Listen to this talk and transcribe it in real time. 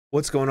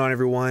What's going on,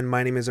 everyone?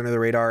 My name is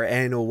UnderTheRadar,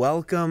 and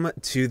welcome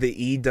to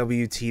the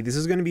EWT. This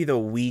is going to be the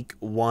week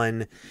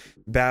 1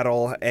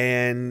 battle,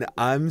 and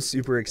I'm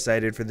super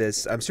excited for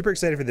this. I'm super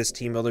excited for this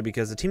team builder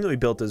because the team that we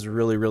built is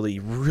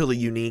really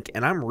unique,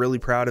 and I'm really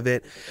proud of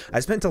it.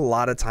 I spent a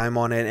lot of time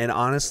on it, and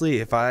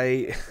honestly, if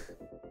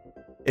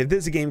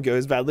this game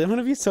goes badly, I'm going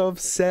to be so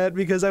upset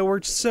because I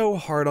worked so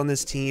hard on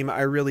this team.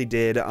 I really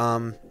did.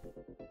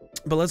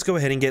 But let's go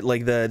ahead and get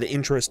like the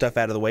intro stuff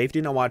out of the way. If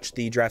you did not watch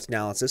the draft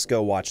analysis,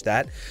 go watch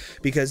that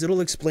because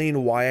it'll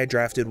explain why I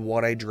drafted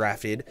what I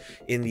drafted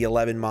in the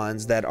 11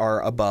 mons that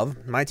are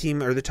above. My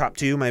team are the top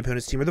 2, my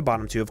opponent's team are the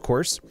bottom 2, of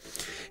course.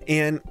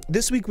 And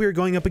this week we are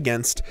going up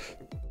against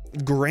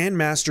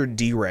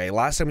GrandMasterDRey.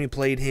 Last time we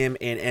played him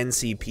in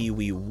NCP,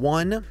 we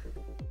won.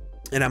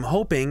 And I'm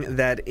hoping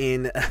that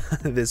in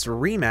this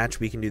rematch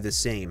we can do the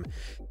same.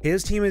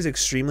 His team is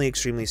extremely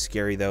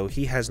scary though.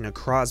 He has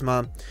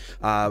Necrozma,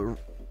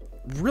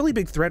 really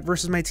big threat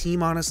versus my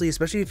team, honestly,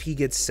 especially if he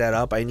gets set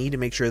up. I need to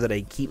make sure that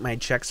I keep my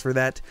checks for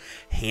that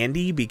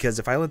handy, because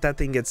if I let that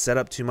thing get set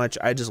up too much,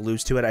 I just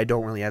lose to it. I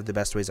don't really have the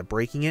best ways of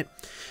breaking it.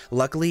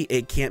 Luckily,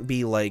 it can't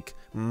be like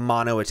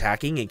mono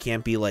attacking. It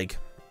can't be like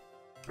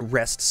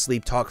rest,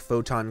 sleep, talk,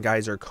 photon,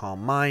 geyser,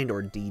 calm mind,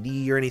 or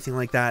DD or anything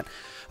like that,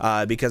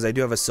 because I do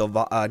have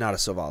a not a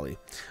Silvally.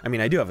 I mean,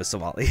 I do have a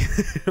Silvally,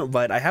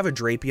 but I have a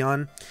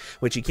Drapion,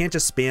 which he can't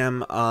just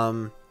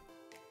spam.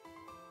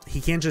 He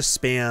can't just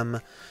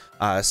spam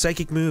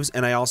psychic moves,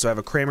 and I also have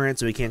a Cramorant,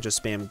 so he can't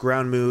just spam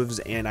ground moves,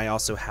 and I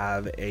also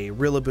have a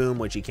Rillaboom,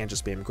 which he can't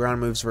just spam ground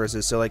moves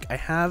versus. So like I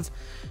have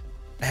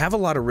a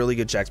lot of really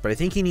good checks, but I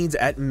think he needs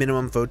at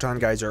minimum Photon,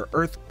 Geyser,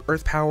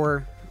 Earth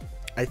Power.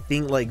 I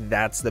think like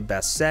that's the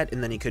best set,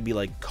 and then he could be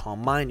like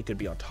Calm Mind, he could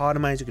be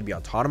Autotomize, he could be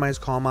Autotomize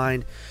Calm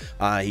Mind,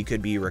 he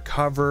could be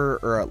Recover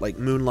or like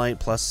Moonlight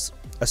plus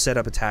a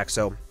setup attack.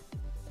 So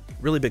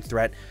really big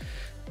threat.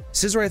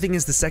 Scizor I think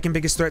is the second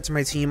biggest threat to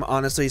my team,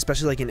 honestly,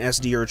 especially like an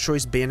SD or a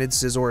choice banded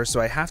Scizor, so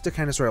I have to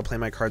kind of sort of play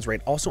my cards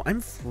right. Also, I'm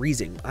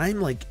freezing.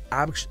 I'm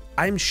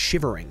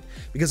shivering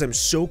because I'm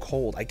so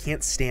cold. I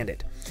can't stand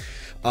it.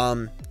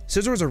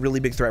 Scizor is a really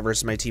big threat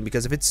versus my team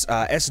because if it's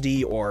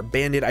SD or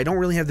banded, I don't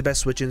really have the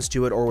best switch-ins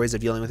to it or ways of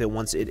dealing with it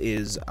once it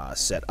is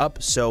set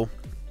up, so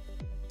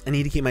I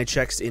need to keep my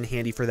checks in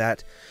handy for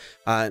that.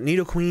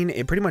 Nidoqueen,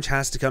 it pretty much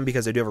has to come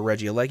because I do have a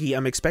Regieleki.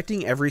 I'm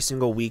expecting every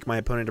single week my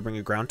opponent to bring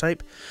a ground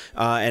type,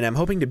 and I'm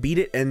hoping to beat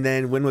it and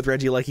then win with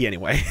Regieleki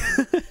anyway.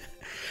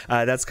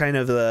 That's kind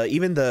of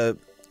even the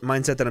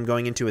mindset that I'm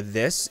going into with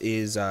this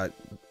is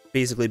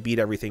basically beat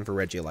everything for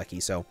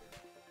Regieleki, so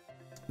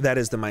that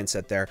is the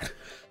mindset there.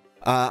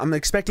 I'm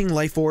expecting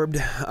Life Orbed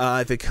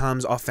if it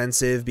comes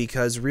offensive,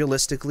 because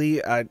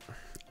realistically,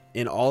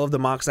 in all of the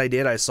mocks I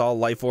did, I saw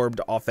Life Orbed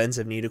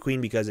offensive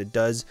Nidoqueen because it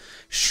does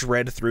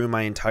shred through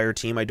my entire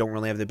team. I don't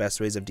really have the best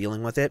ways of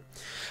dealing with it.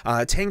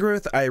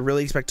 Tangrowth, I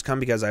really expect to come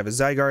because I have a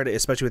Zygarde,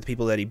 especially with the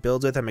people that he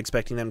builds with. I'm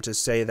expecting them to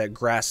say that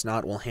Grass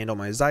Knot will handle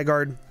my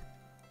Zygarde.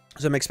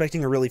 So I'm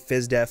expecting a really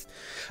Fizz-Def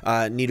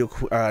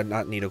Tangrowth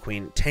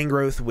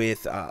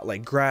with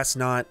like Grass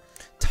Knot,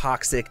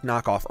 Toxic,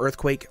 Knockoff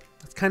Earthquake.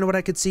 That's kind of what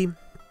I could see.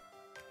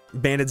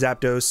 Banded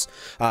Zapdos,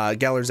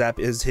 Galar Zap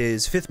is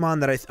his 5th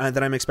mon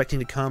that I'm expecting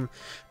to come.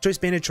 Choice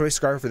Banded, Choice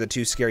Scarf are the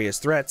 2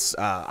 scariest threats.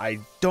 I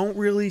don't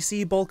really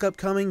see Bulk Up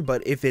coming,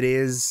 but if it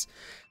is,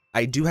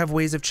 I do have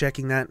ways of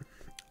checking that.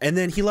 And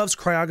then he loves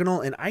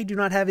Cryogonal, and I do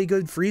not have a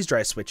good Freeze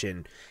Dry switch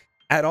in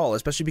at all,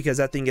 especially because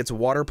that thing gets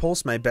Water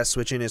Pulse. My best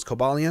switch in is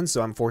Cobalion,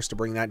 so I'm forced to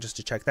bring that just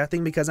to check that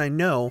thing because I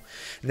know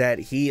that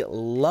he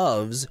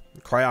loves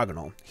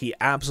Cryogonal. He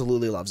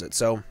absolutely loves it.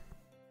 So.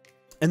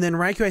 And then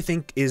Raikou, I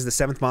think, is the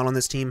 7th mon on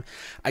this team.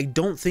 I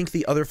don't think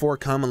the other 4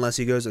 come unless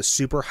he goes a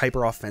super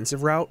hyper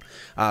offensive route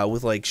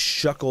with like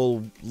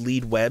Shuckle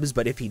lead webs.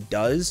 But if he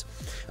does,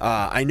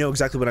 I know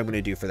exactly what I'm going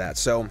to do for that.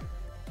 So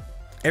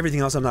everything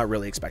else I'm not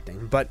really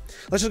expecting. But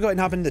let's just go ahead and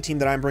hop into the team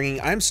that I'm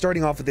bringing. I'm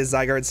starting off with this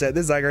Zygarde set.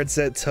 This Zygarde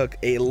set took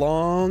a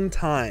long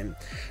time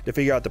to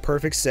figure out the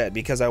perfect set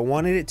because I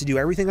wanted it to do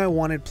everything I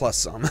wanted plus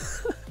some.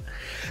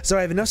 So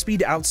I have enough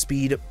speed to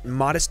outspeed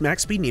modest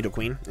max speed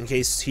Nidoqueen, in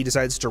case he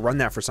decides to run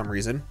that for some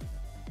reason.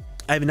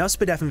 I have enough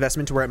Spadef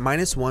investment to where at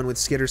 -1 with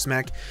Skitter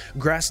Smack,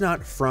 Grass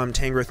Knot from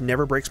Tangrowth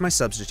never breaks my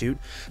substitute.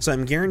 So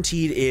I'm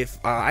guaranteed if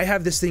I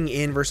have this thing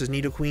in versus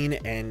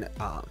Nidoqueen and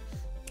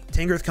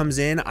Tangrowth comes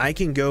in, I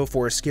can go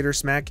for a Skitter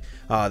Smack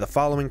the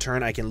following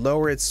turn. I can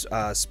lower its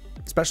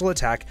special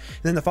attack,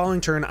 and then the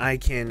following turn I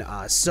can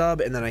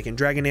sub, and then I can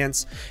Dragon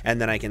Dance, and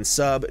then I can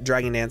sub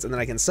Dragon Dance, and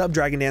then I can sub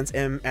Dragon Dance,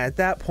 and at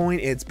that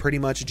point it's pretty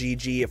much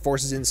GG. It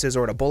forces in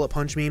Scizor to bullet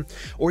punch me,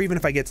 or even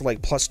if I get to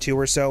like +2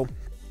 or so,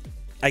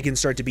 I can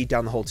start to beat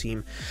down the whole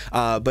team,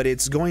 but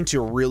it's going to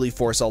really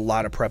force a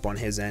lot of prep on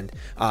his end,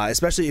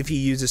 especially if he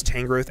uses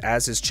Tangrowth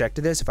as his check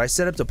to this. If I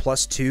set up to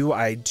 +2,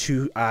 I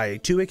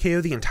 2-hit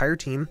KO the entire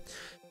team.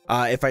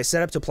 If I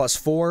set up to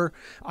 +4,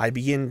 I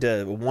begin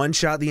to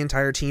one-shot the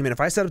entire team, and if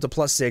I set up to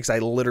 +6, I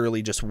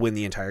literally just win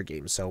the entire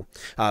game. So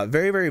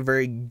very, very,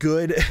 very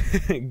good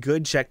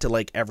good check to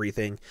like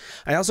everything.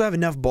 I also have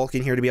enough bulk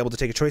in here to be able to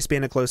take a choice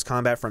band at close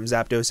combat from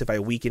Zapdos if I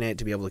weaken it,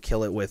 to be able to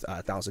kill it with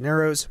 1,000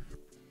 arrows.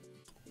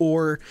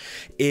 Or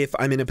if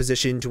I'm in a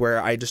position to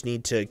where I just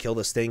need to kill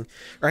this thing,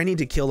 or I need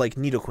to kill like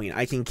Nidoqueen,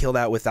 I can kill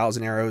that with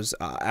 1,000 arrows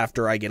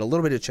after I get a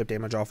little bit of chip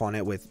damage off on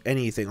it with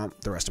anything on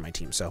the rest of my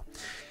team. So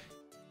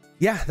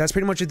yeah, that's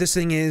pretty much what this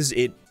thing is.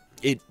 It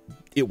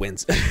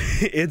wins.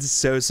 It's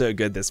so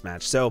good this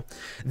match. So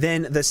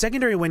then the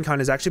secondary win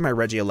con is actually my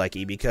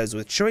Regieleki, because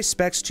with choice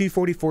specs,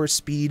 244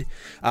 speed,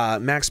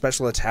 max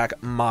special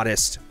attack,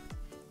 modest,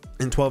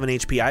 and 12 in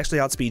HP, I actually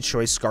outspeed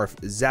Choice Scarf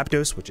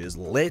Zapdos, which is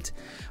lit.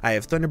 I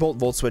have Thunderbolt,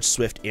 Volt Switch,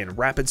 Swift, and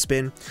Rapid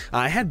Spin.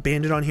 I had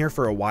Bandit on here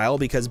for a while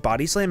because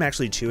Body Slam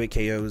actually 2-hit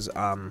KOs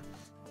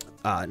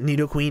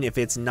Nidoqueen if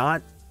it's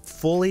not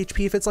full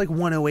HP, if it's like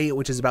 108,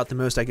 which is about the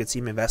most I could see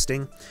him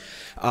investing.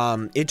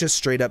 It just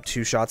straight up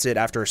 2-shots it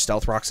after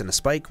Stealth Rocks and a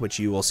Spike, which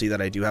you will see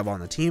that I do have on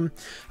the team.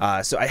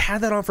 So I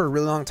had that on for a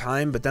really long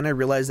time, but then I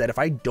realized that if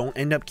I don't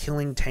end up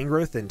killing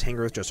Tangrowth, then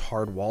Tangrowth just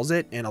hard walls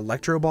it, and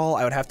Electro Ball,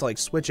 I would have to like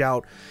switch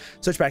out,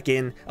 switch back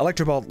in.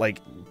 Electro Ball,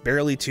 like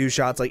barely 2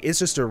 shots, like it's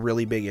just a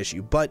really big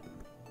issue. But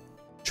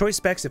choice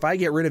specs, if I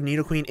get rid of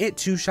Nidoqueen, it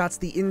 2-shots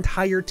the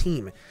entire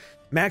team.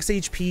 Max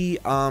HP,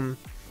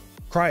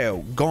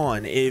 Cryo,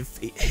 gone. If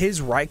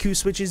his Raikou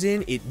switches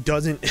in, it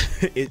doesn't...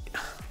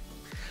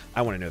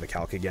 I want to know the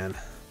calc again.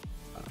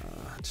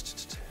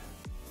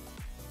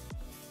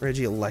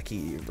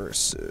 Regieleki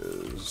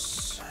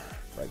versus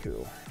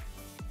Raikou.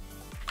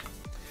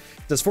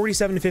 Does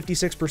 47 to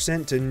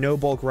 56% to no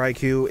bulk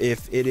Raikou.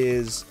 If it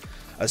is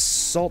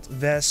Assault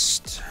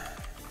Vest,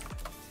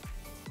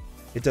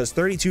 it does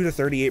 32 to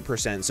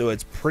 38%, so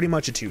it's pretty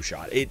much a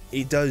 2-shot.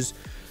 It does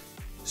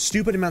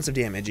stupid amounts of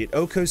damage. It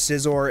OHKOs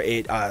Scizor,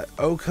 it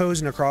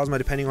OHKOs Necrozma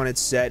depending on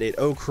its set, it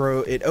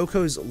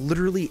OHKOs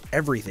literally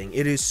everything.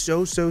 It is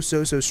so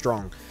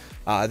strong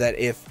that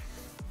if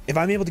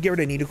I'm able to get rid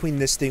of Nidoqueen,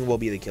 this thing will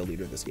be the kill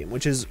leader of this game,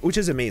 which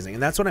is amazing,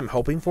 and that's what I'm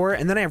hoping for.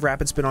 And then I have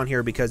Rapid Spin on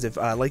here because if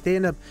like they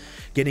end up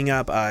getting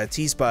up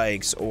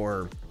T-Spikes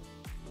or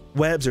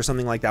webs or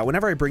something like that,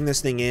 whenever I bring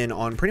this thing in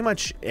on pretty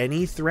much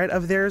any threat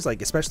of theirs,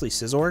 like especially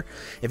Scizor,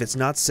 if it's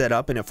not set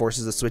up and it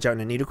forces the switch out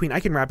in a Nidoqueen, I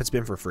can Rapid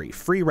Spin for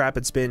free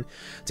Rapid Spin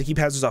to keep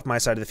hazards off my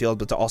side of the field,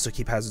 but to also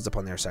keep hazards up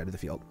on their side of the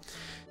field.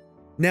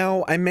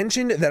 Now, I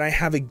mentioned that I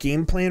have a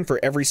game plan for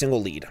every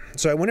single lead,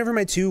 so I went over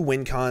my 2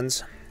 win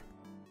cons.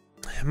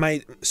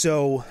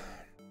 So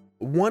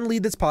one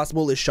lead that's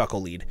possible is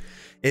Shuckle lead.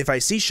 If I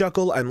see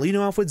Shuckle, I'm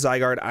leading off with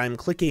Zygarde, I'm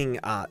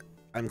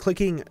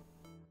clicking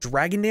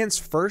Dragon Dance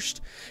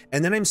first,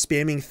 and then I'm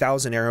spamming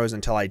 1,000 arrows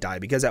until I die,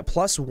 because at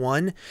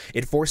 +1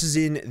 it forces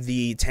in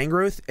the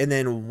Tangrowth, and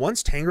then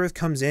once Tangrowth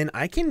comes in,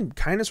 I can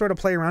kind of sort of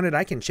play around it.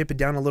 I can chip it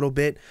down a little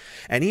bit,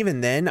 and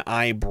even then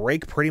I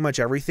break pretty much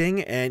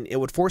everything, and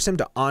it would force him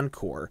to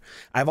Encore.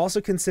 I've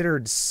also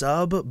considered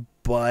Sub,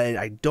 but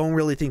I don't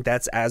really think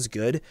that's as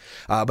good.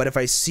 But if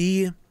I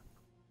see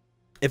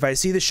the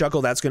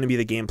Shuckle, that's going to be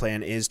the game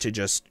plan, is to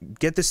just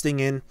get this thing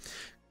in,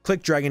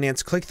 click Dragon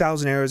Dance, click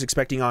 1,000 arrows,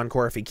 expecting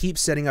Encore. If he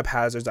keeps setting up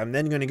hazards, I'm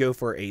then going to go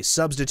for a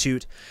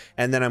substitute,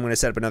 and then I'm going to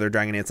set up another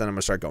Dragon Dance, and I'm going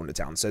to start going to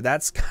town. So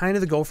that's kind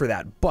of the goal for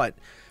that. But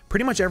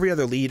pretty much every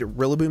other lead,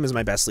 Rillaboom is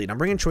my best lead. I'm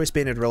bringing Choice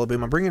Banded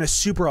Rillaboom. I'm bringing a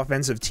super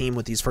offensive team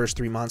with these first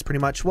 3 months, pretty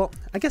much. Well,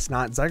 I guess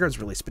not. Zygarde's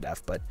really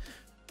Spadef, but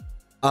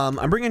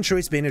I'm bringing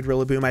Choice Banded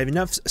Rillaboom. I have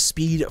enough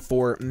speed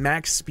for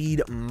max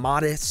speed,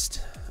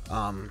 modest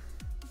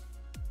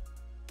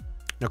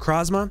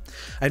Necrozma.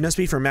 I have no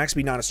speed for max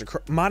speed modest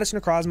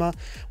Necrozma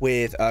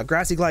with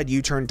Grassy Glide,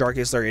 U-Turn,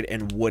 Darkest Lariat,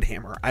 and Wood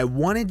Hammer. I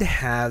wanted to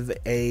have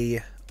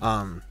a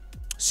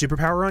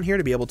superpower on here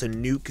to be able to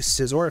nuke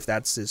Scizor if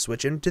that's his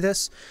switch into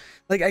this.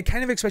 Like, I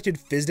kind of expected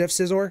Fizdef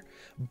Scizor,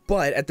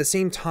 but at the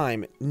same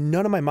time,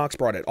 none of my mocks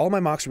brought it. All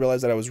my mocks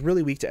realized that I was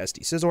really weak to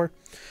SD Scizor,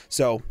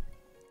 so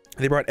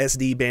they brought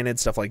SD, Banded,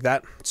 stuff like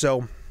that.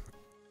 So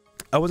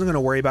I wasn't going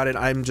to worry about it.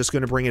 I'm just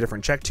going to bring a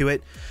different check to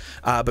it.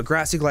 But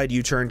Grassy Glide,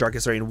 U-Turn,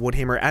 Darkest Lariat, and Wood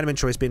Hammer, Adamant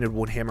Choice Banded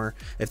Wood Hammer.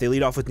 If they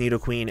lead off with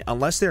Nidoqueen,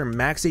 unless they're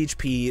max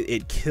HP,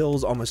 it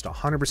kills almost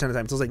 100% of the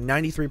time. It kills like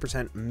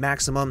 93%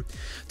 maximum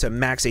to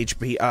max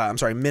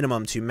HP.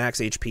 Minimum to max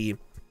HP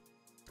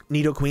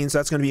Nidoqueen. So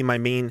that's going to be my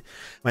main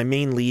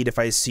lead if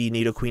I see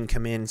Nidoqueen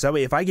come in. So that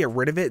way, if I get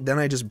rid of it, then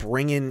I just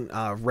bring in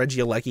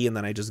Regieleki, and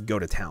then I just go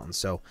to town.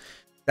 So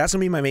that's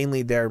going to be my main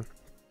lead there.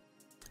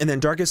 And then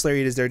Darkest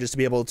Lariat is there just to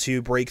be able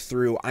to break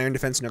through Iron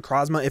Defense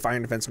Necrozma if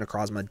Iron Defense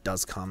Necrozma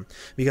does come,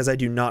 because I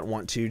do not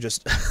want to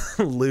just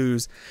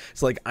lose.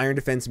 It's like Iron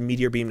Defense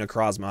Meteor Beam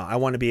Necrozma. I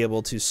want to be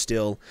able to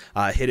still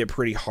hit it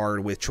pretty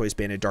hard with Choice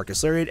Banded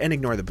Darkest Lariat and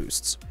ignore the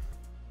boosts.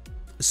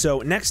 So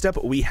next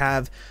up we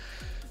have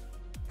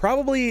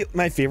probably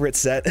my favorite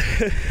set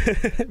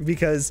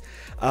because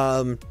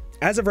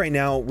as of right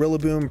now,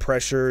 Rillaboom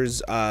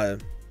pressures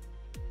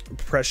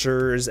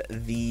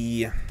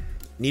the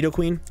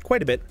Nidoqueen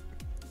quite a bit.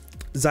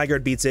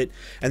 Zygarde beats it,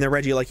 and then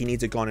Regieleki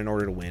needs it gone in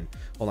order to win.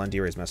 Hold on,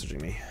 D-Ray's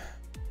messaging me.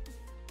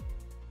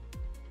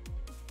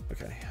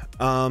 Okay.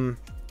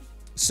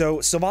 So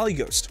Silvally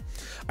Ghost.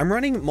 I'm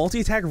running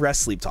multi-attack,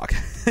 rest, sleep talk.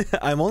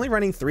 I'm only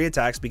running 3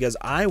 attacks because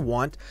I don't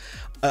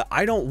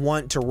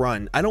want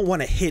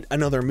to hit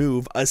another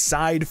move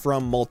aside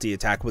from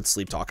multi-attack with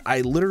sleep talk.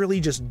 I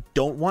literally just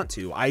don't want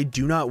to. I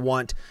do not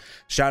want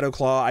Shadow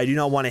Claw. I do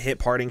not want to hit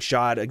Parting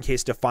Shot in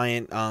case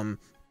Defiant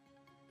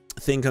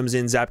thing comes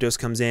in, Zapdos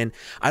comes in.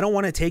 I don't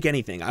want to take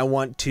anything. I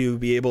want to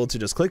be able to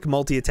just click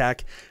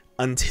multi-attack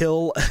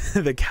until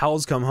the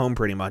cows come home,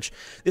 pretty much.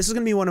 This is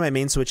going to be one of my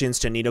main switch-ins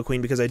to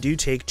Nidoqueen because I do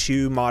take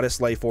 2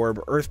 Modest Life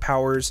Orb Earth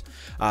Powers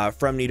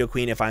from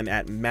Nidoqueen if I'm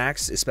at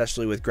max,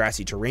 especially with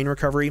Grassy Terrain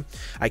Recovery.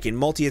 I can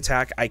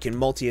multi-attack,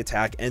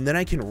 and then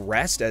I can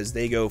rest as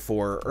they go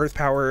for Earth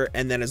Power,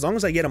 and then as long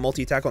as I get a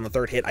multi-attack on the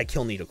 3rd hit, I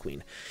kill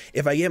Nidoqueen.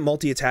 If I get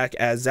multi-attack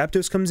as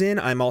Zapdos comes in,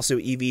 I'm also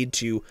EV'd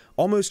to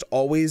almost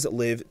always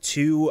live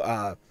 2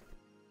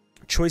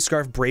 Choice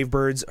Scarf Brave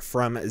Birds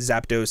from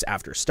Zapdos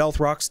after Stealth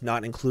Rocks,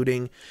 not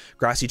including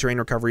Grassy Terrain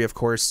Recovery, of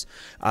course.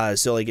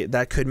 So like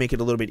that could make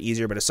it a little bit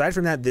easier, but aside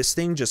from that, this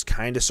thing just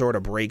kind of sort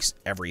of breaks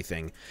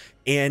everything.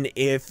 And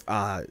if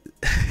Tangrowth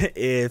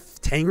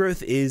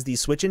is the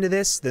switch into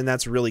this, then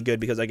that's really good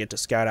because I get to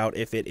scout out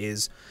if it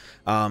is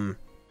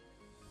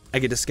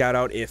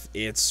if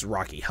it's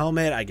Rocky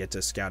Helmet. I get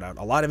to scout out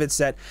a lot of its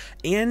set,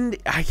 and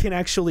I can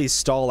actually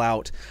stall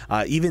out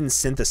even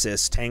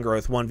Synthesis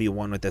Tangrowth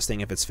 1v1 with this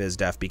thing if it's Fizz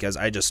Def, because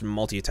I just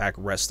multi-attack,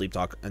 rest, sleep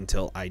talk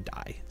until I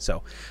die.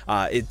 So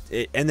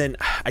and then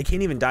I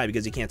can't even die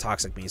because he can't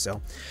Toxic me.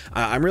 So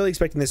I'm really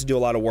expecting this to do a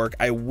lot of work.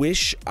 I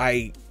wish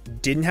I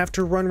didn't have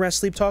to run rest,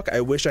 sleep talk.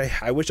 I wish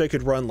I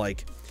could run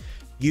like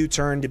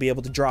U-turn to be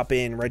able to drop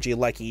in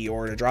Regieleki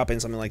or to drop in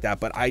something like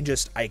that, but I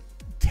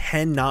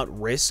cannot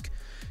risk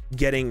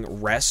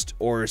getting rest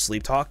or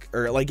sleep talk,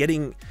 or like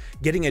getting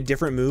a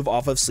different move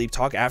off of sleep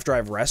talk after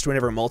I've rest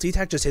whenever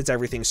multi-attack just hits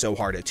everything so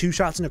hard. At 2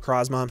 shots into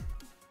Necrozma,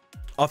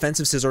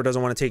 offensive Scizor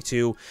doesn't want to take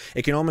 2.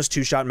 It can almost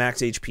 2-shot max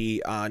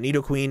HP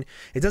Nidoqueen.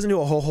 It doesn't do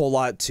a whole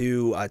lot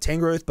to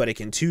Tangrowth, but it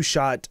can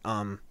 2-shot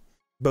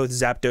both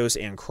Zapdos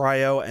and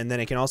Cryo, and then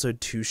it can also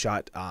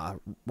 2-shot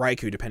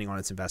Raikou depending on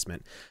its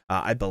investment,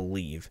 I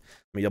believe.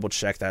 Let me double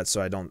check that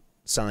so I don't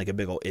sound like a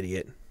big old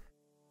idiot.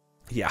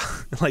 Yeah,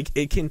 like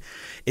it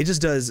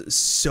just does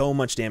so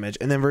much damage.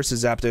 And then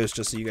versus Zapdos,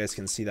 just so you guys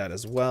can see that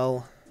as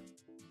well,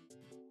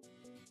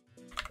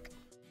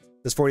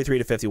 it's 43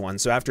 to 51.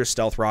 So after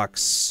Stealth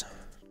Rocks,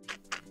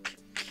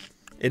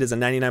 it is a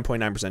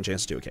 99.9%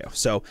 chance to do a KO.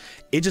 So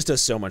it just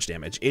does so much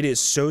damage. It is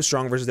so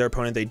strong versus their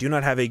opponent. They do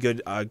not have a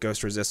good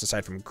ghost resist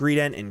aside from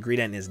Greedent, and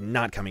Greedent is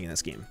not coming in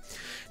this game.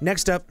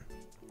 Next up,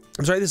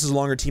 I'm sorry this is a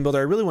longer team builder.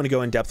 I really want to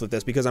go in depth with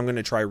this because I'm going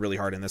to try really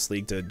hard in this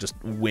league to just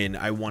win.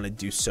 I want to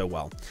do so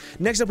well.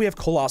 Next up, we have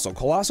Colossal.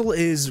 Colossal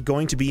is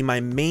going to be my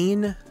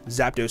main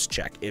Zapdos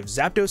check. If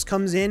Zapdos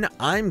comes in,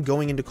 I'm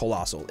going into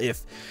Colossal.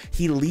 If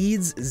he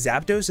leads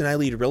Zapdos and I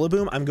lead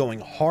Rillaboom, I'm going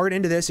hard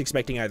into this,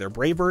 expecting either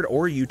Brave Bird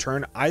or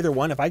U-turn, either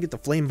one. If I get the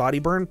Flame Body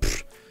Burn,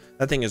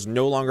 that thing is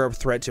no longer a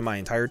threat to my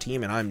entire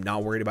team, and I'm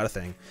not worried about a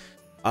thing.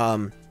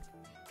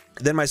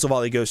 Then my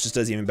Silvally Ghost just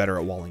does even better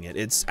at walling it.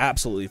 It's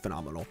absolutely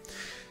phenomenal.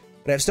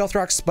 But I have Stealth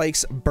Rock,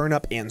 Spikes, Burn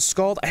Up, and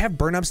Scald. I have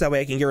Burn Ups, that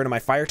way I can get rid of my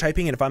Fire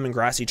typing, and if I'm in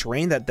Grassy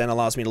Terrain, that then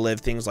allows me to live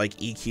things like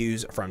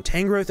EQs from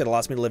Tangrowth. It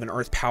allows me to live an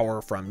Earth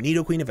Power from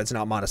Nidoqueen if it's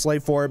not Modest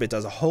Life Orb. It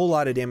does a whole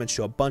lot of damage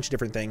to a bunch of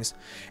different things.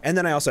 And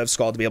then I also have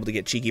Scald to be able to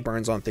get cheeky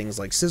burns on things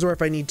like Scizor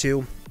if I need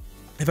to,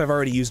 if I've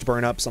already used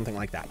Burn Up, something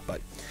like that.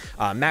 But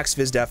Max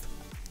Fizz Def,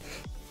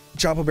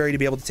 Chople Berry to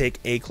be able to take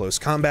a close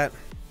combat,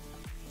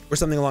 or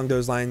something along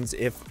those lines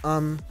if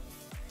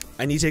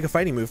I need to take a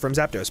fighting move from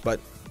Zapdos. But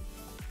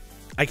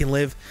I can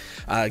live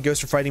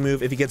Ghost for fighting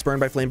move. If he gets burned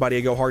by Flame Body, I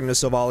go hard into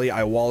Silvally.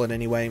 I wall it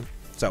anyway.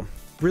 So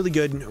really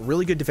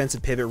good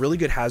defensive pivot, really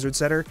good hazard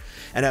setter.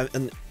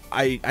 And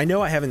I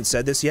know I haven't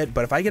said this yet,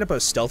 but if I get up a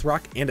Stealth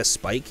Rock and a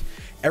Spike,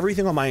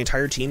 everything on my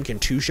entire team can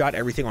 2-shot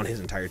everything on his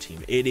entire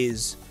team. It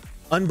is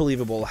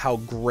unbelievable how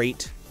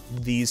great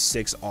these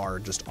 6 are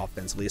just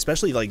offensively,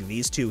 especially like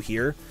these 2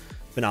 here.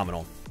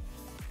 Phenomenal.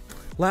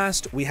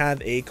 Last, we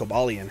have a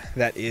Cobalion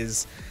that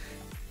is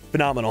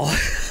phenomenal.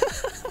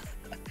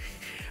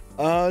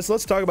 So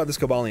let's talk about this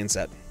Cobalion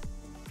set.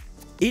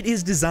 It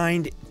is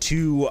designed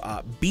to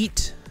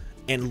beat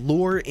and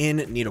lure in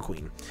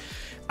Nidoqueen.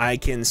 I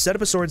can set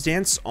up a Swords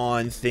Dance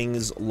on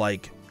things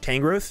like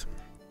Tangrowth,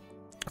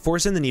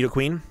 force in the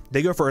Nidoqueen,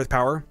 they go for Earth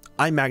Power,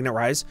 I Magnet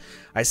Rise,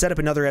 I set up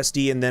another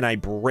SD, and then I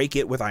break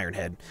it with Iron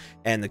Head.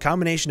 And the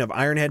combination of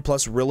Iron Head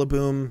plus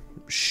Rillaboom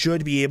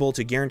should be able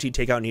to guarantee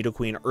take out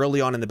Nidoqueen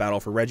early on in the battle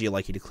for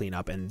Regieleki to clean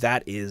up, and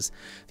that is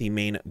the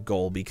main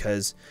goal.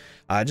 Because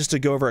just to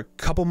go over a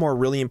couple more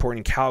really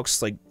important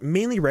calcs, like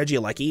mainly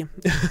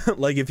Regieleki,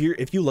 like if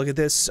you look at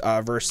this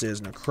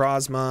versus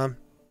Necrozma,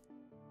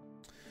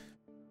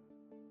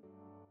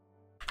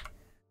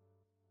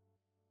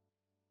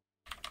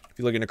 if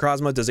you look at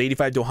Necrozma, it does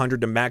 85 to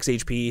 100 to max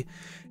HP.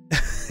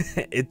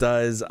 It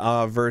does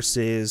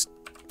versus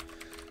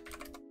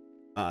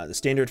The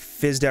standard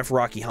Fizdef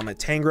Rocky Helmet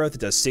Tangrowth,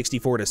 it does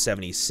 64 to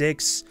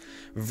 76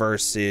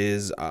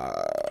 versus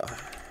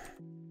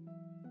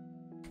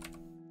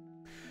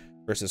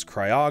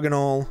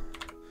Cryogonal.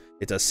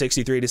 It does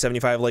 63 to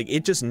 75. Like,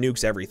 it just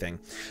nukes everything.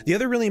 The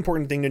other really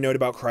important thing to note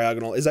about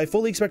Cryogonal is I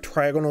fully expect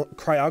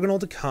Cryogonal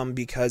to come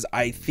because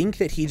I think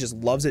that he just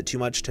loves it too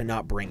much to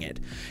not bring it.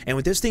 And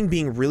with this thing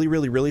being really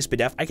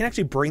Spadef, I can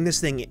actually bring this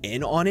thing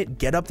in on it,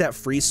 get up that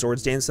free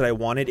Swords Dance that I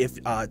wanted. If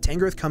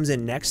Tangrowth comes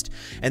in next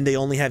and they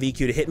only have EQ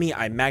to hit me,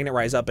 I Magnet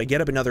Rise up, I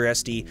get up another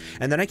SD,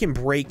 and then I can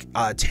break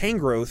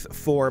Tangrowth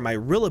for my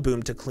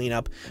Rillaboom to clean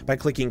up by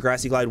clicking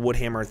Grassy Glide,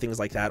 Woodhammer, things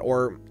like that,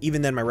 or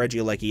even then my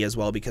Regieleki as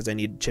well, because I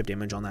need chip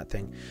damage on that thing.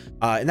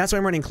 And that's why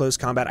I'm running Close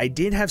Combat. I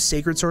did have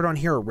Sacred Sword on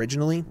here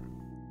originally,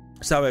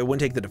 so I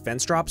wouldn't take the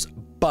defense drops,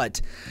 but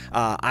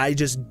I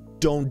just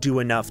don't do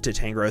enough to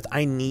Tangrowth.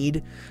 I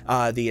need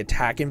the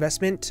attack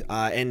investment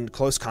and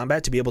Close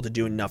Combat to be able to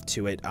do enough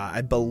to it.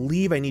 I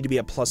believe I need to be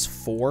at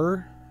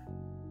 +4.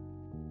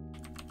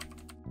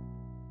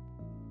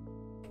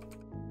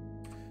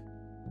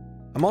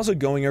 I'm also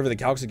going over the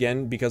calcs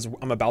again because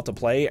I'm about to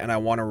play and I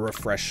want to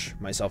refresh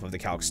myself of the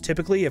calcs.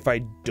 Typically, if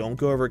I don't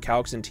go over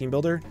calcs in Team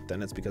Builder,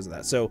 then it's because of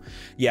that. So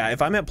yeah,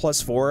 if I'm at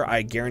 +4,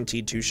 I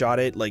guaranteed two-shot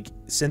it, like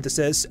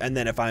Synthesis, and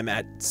then if I'm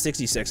at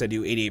 66, I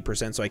do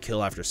 88%, so I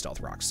kill after Stealth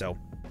Rock. So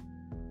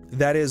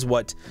that is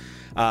what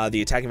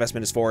the attack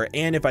investment is for.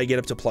 And if I get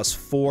up to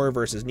 +4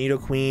 versus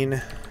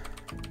Nidoqueen,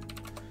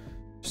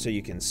 so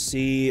you can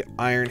see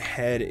Iron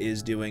Head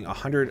is doing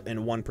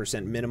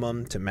 101%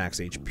 minimum to max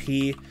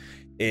HP.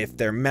 If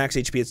they're max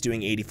HP, it's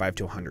doing 85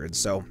 to 100.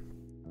 So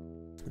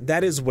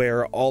that is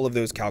where all of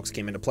those calcs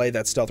came into play.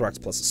 That's Stealth Rocks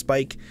plus a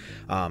Spike,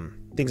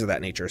 things of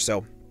that nature.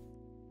 So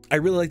I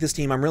really like this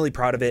team. I'm really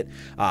proud of it.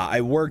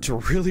 I worked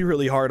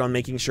really hard on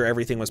making sure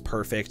everything was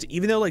perfect,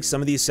 even though like some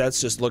of these sets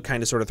just look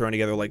kind of sort of thrown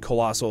together, like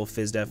Colossal,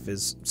 Fizdef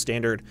is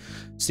standard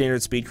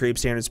speed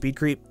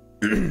creep,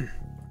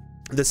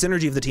 The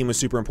synergy of the team was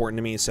super important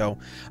to me, so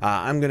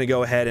I'm going to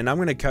go ahead and I'm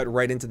going to cut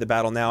right into the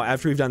battle now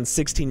after we've done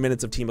 16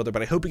 minutes of Team Builder,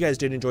 but I hope you guys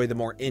did enjoy the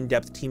more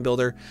in-depth Team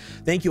Builder.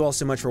 Thank you all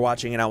so much for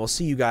watching, and I will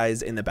see you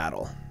guys in the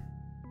battle.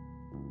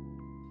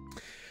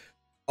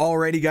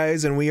 Alrighty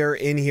guys, and we are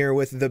in here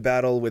with the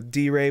battle with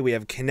D-Ray. We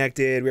have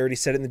connected. We already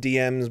said it in the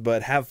DMs,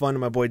 but have fun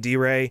with my boy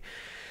D-Ray.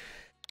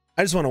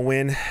 I just want to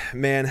win,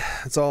 man.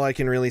 That's all I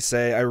can really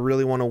say. I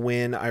really want to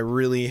win. I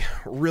really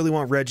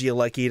want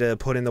Regieleki to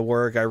put in the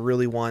work. I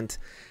really want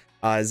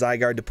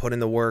Zygarde to put in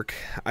the work.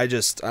 I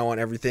want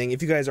everything.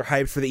 If you guys are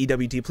hyped for the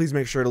EWT, please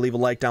make sure to leave a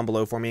like down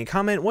below for me and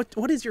comment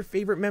what is your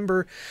favorite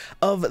member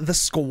of the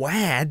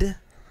squad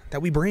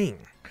that we bring.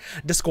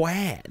 The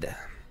squad.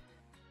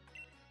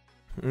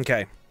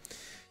 Okay.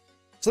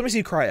 So let me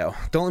see Cryo.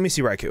 Don't let me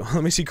see Raikou.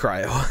 Let me see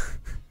Cryo.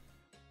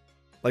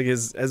 Like,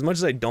 as much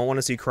as I don't want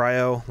to see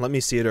Cryo, let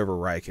me see it over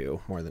Raikou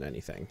more than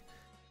anything.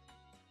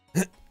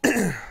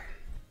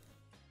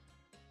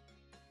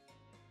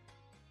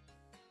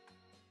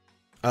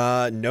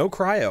 No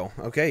Cryo.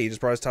 Okay, he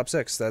just brought his top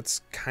 6.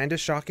 That's kind of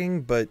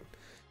shocking, but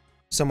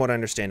somewhat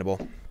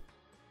understandable.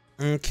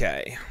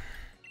 Okay.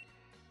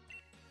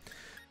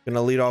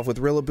 Gonna lead off with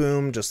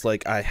Rillaboom, just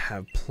like I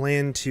have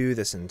planned to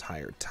this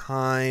entire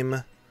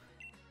time.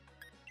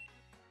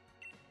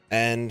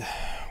 And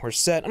we're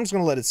set. I'm just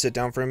gonna let it sit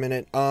down for a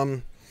minute.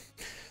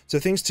 So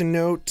things to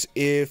note,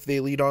 if they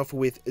lead off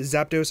with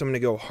Zapdos, I'm going to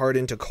go hard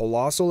into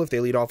Colossal. If they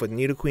lead off with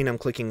Nidoqueen, I'm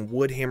clicking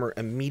Woodhammer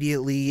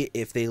immediately.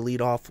 If they lead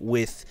off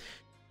with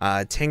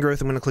Tangrowth,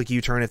 I'm going to click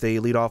U-turn. If they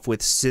lead off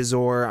with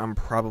Scizor, I'm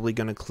probably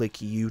going to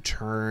click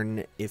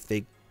U-turn. If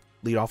they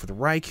lead off with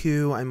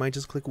Raikou, I might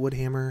just click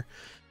Woodhammer.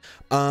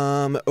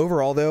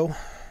 Overall, though,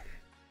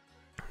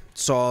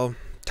 saw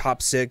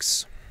top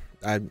 6.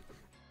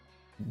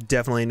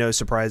 Definitely no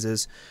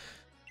surprises.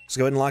 Let's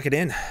go ahead and lock it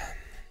in.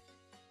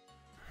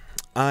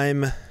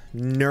 I'm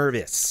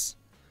nervous.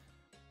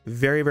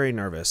 Very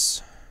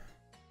nervous.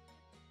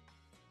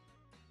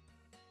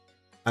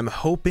 I'm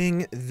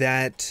hoping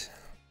that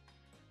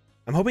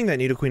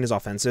Nidoqueen is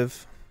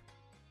offensive,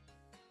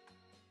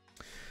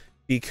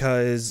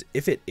 because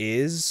if it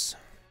is,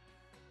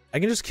 I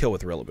can just kill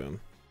with Rillaboom.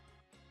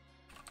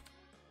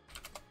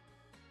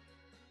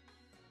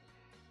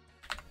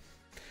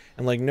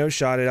 And like, no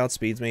shot, it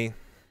outspeeds me.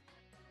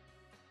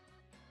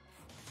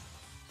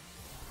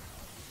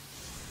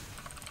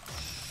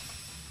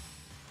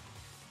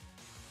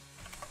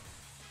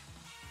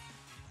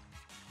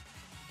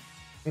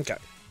 Okay.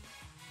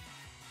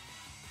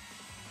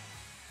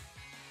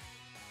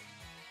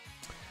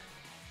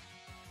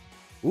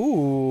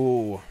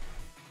 Ooh.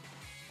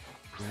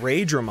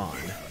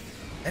 Raydramon.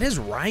 That is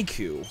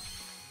Raikou.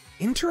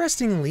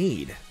 Interesting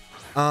lead.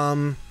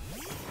 I'm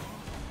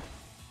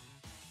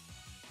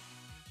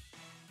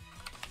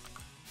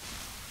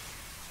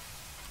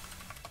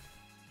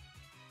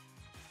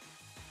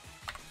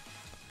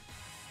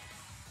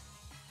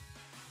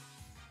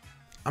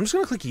just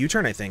gonna click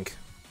U-turn, I think.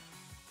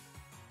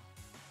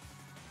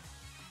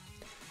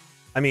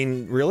 I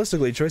mean,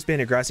 realistically, Choice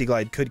Band and Grassy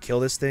Glide could kill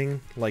this thing,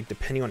 like,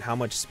 depending on how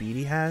much speed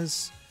he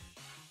has.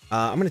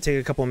 I'm going to take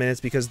a couple of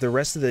minutes because the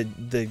rest of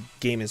the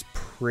game is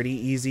pretty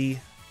easy.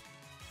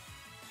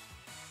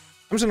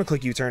 I'm just going to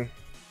click U-turn.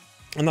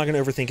 I'm not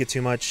going to overthink it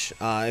too much.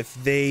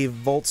 If they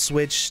volt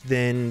switch,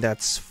 then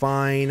that's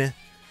fine.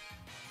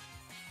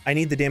 I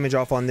need the damage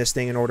off on this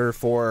thing in order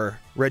for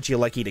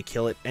Regieleki to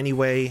kill it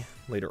anyway,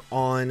 later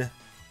on.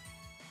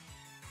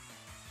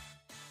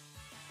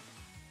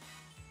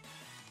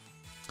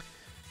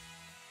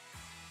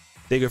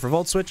 They go for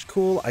volt switch,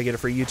 cool. I get a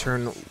free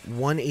U-turn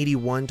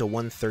 181 to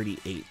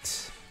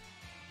 138.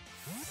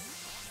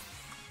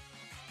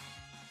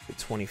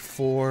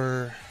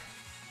 24.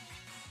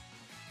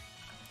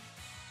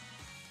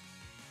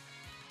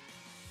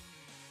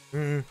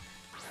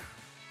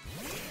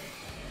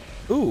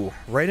 Ooh,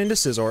 right into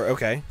Scizor.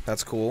 Okay,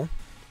 that's cool.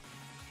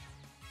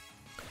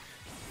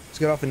 Let's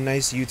get off a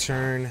nice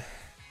U-turn.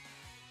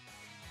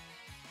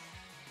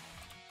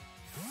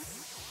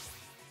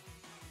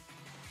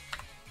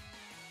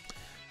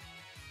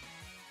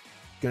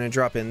 Gonna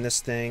drop in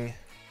this thing.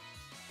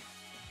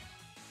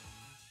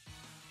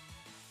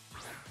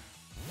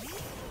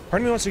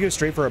 Part of me wants to go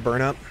straight for a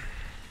burn up.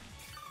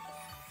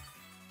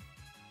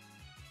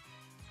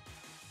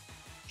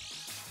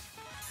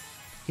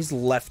 He's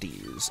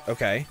lefties.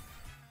 Okay.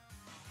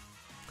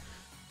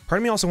 Part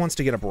of me also wants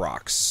to get up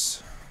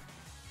rocks.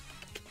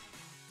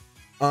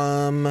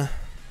 Because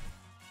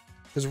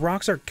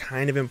rocks are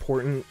kind of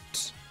important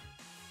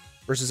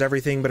versus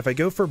everything, but if I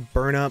go for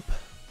burn up,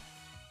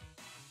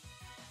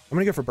 I'm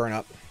gonna go for burn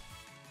up.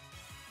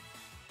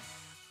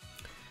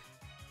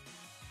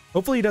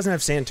 Hopefully he doesn't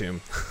have Sand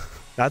Tomb.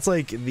 That's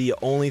like the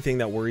only thing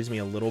that worries me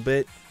a little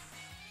bit.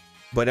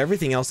 But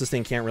everything else, this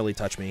thing can't really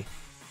touch me.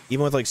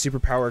 Even with like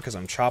superpower, because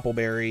I'm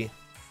Choppleberry.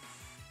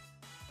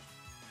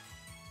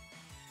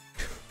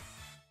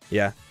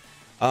 Yeah.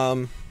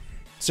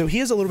 So he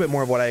is a little bit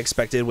more of what I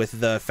expected with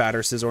the fatter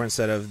Scizor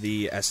instead of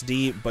the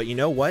SD. But you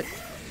know what?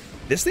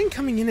 This thing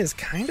coming in is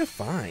kind of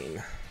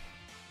fine.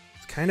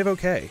 It's kind of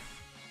okay.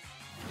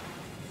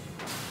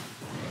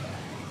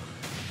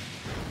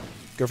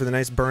 Go for the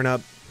nice burn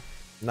up.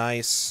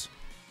 Nice.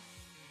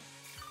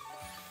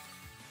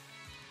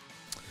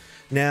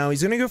 Now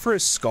he's gonna go for a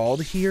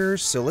Scald here,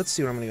 so let's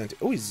see what I'm gonna go into.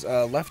 Oh, he's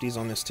lefties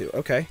on this too.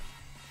 Okay.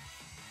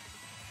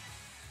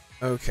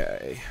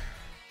 Okay.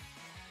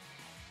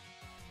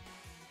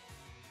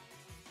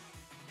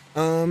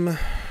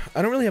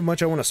 I don't really have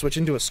much I want to switch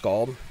into a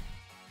Scald.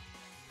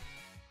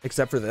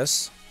 Except for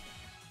this.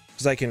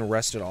 Because I can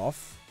rest it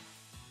off.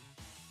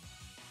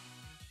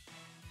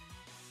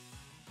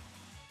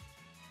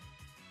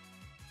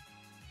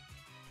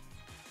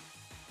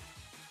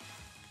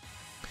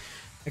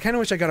 I kind of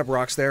wish I got up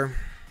rocks there.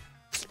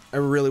 I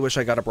really wish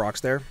I got up rocks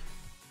there.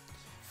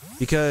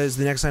 Because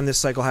the next time this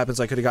cycle happens,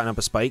 I could have gotten up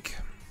a spike.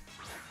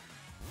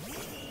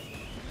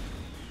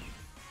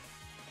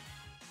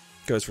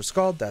 Goes for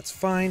Scald, that's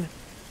fine.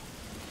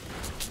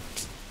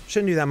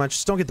 Shouldn't do that much.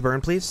 Just don't get the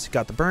burn, please.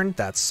 Got the burn,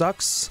 that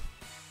sucks.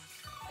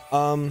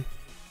 Part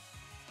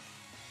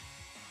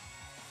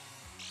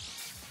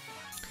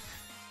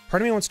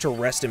of me wants to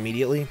rest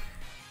immediately.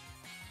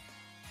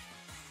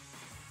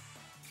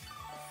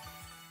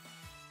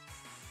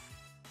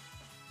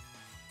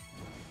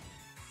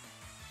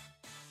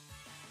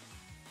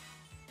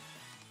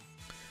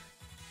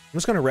 I'm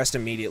just going to rest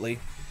immediately.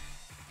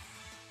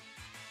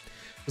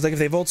 It's like if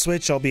they Volt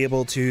Switch, I'll be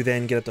able to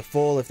then get up to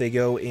full. If they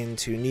go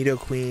into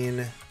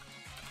Nidoqueen,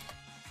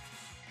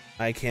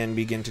 I can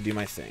begin to do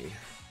my thing.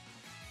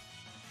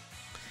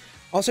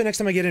 Also, next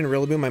time I get in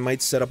Rillaboom, I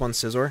might set up on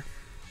Scizor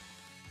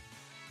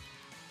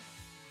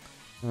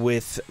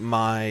with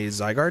my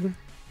Zygarde.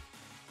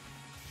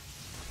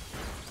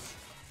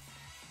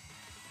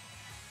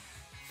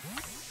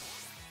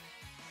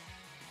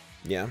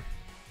 Yeah.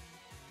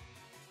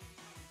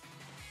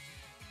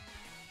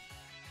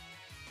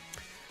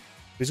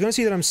 He's going to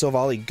see that I'm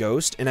Silvally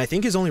Ghost, and I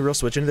think his only real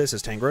switch into this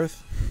is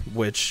Tangrowth,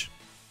 which,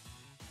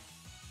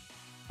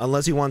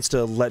 unless he wants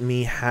to let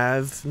me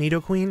have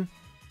Nidoqueen.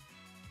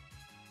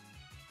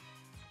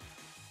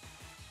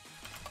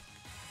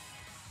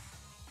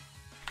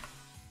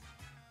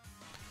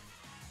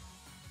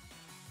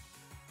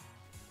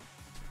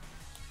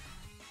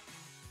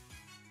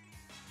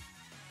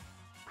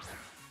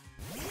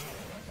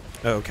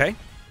 Okay.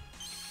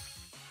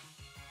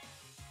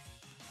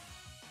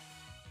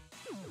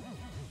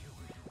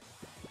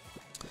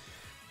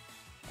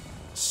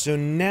 So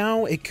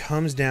now it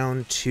comes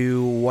down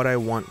to what I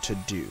want to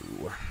do.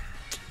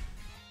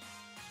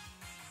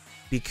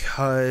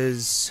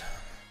 Because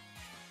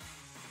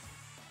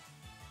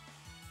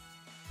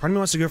part of me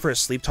wants to go for a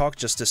Sleep Talk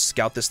just to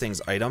scout this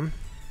thing's item.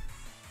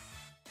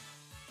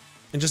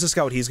 And just to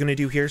scout what he's going to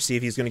do here, see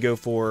if he's going to go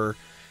for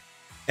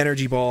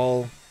Energy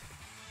Ball,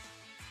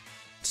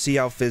 see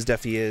how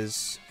Fizz-Def he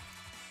is.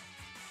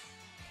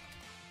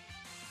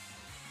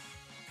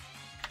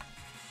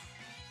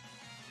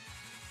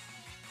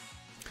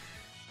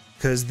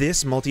 Because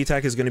this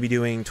multi-attack is going to be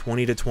doing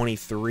 20 to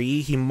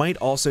 23. He might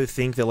also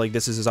think that like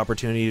this is his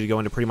opportunity to go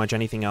into pretty much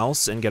anything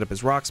else and get up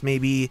his rocks,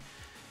 maybe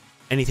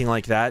anything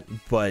like that.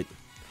 But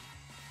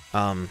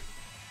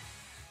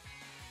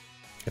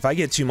If I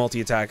get 2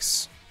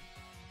 multi-attacks,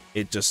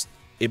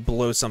 it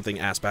blows something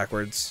ass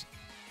backwards.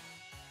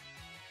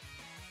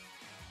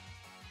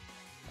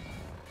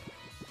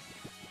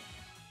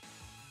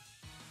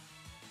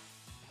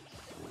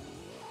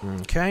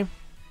 Okay.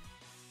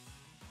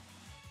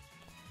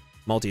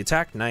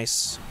 Multi-attack,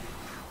 nice.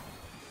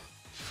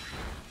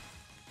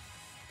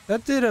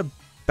 That did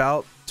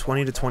about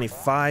 20 to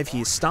 25.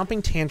 He's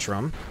Stomping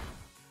Tantrum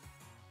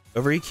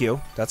over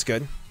EQ. That's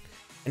good.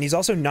 And he's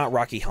also not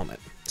Rocky Helmet.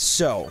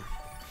 So,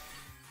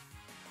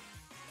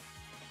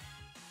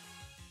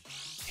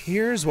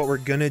 here's what we're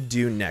gonna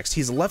do next.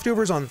 He's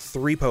leftovers on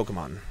 3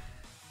 Pokemon.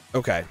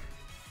 Okay.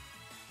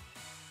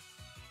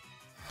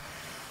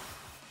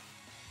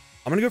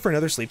 I'm gonna go for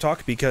another Sleep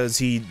Talk because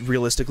he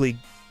realistically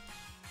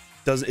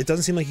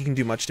doesn't seem like he can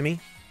do much to me.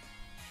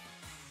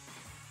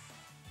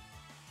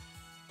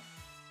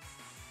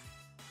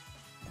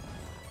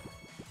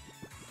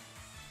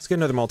 Let's get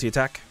another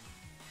multi-attack.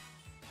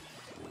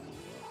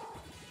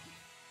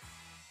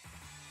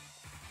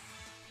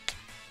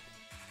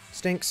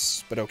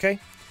 Stinks, but okay.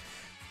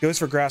 Goes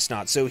for Grass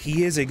Knot. So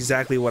he is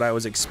exactly what I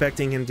was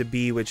expecting him to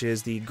be, which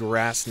is the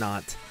Grass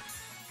Knot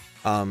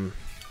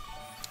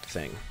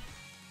thing.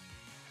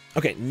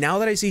 Okay, now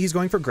that I see he's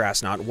going for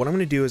Grass Knot, what I'm going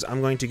to do is I'm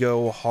going to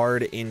go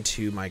hard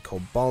into my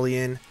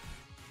Cobalion,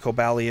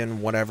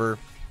 whatever.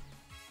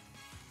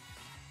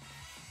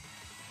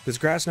 Because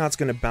Grass Knot's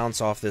going to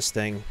bounce off this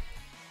thing.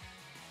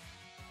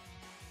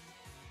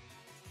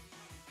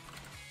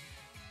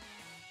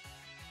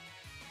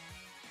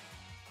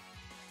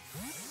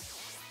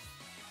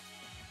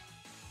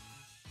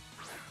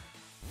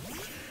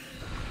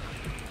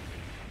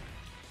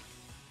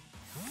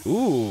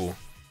 Ooh.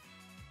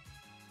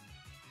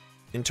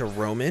 Into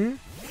Roman.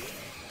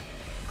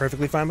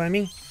 Perfectly fine by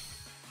me.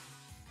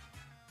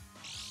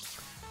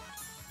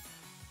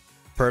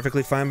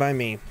 Perfectly fine by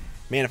me.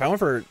 Man, if I went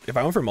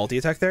for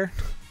multi-attack there,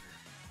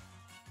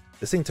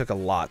 this thing took a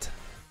lot.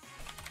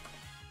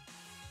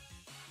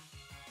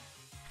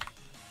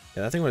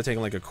 Yeah, that thing would have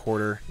taken like a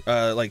quarter,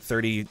 like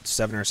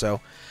 37 or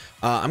so.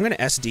 I'm gonna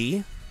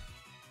SD.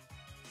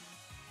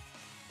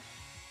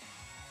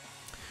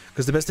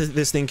 Because the best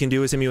this thing can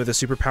do is hit me with a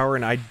superpower,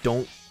 and I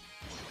don't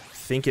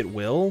think it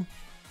will.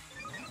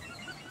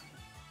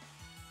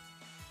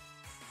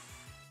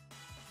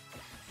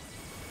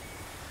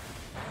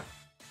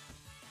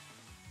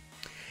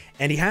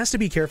 And he has to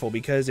be careful,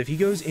 because if he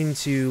goes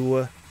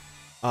into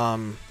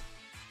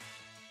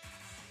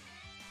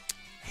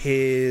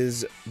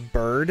his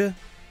bird,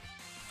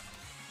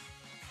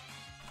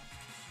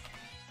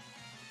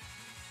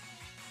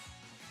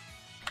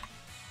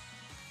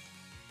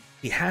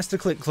 he has to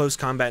click close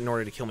combat in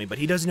order to kill me, but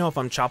he doesn't know if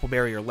I'm Chople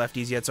Berry or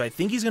lefties yet, so I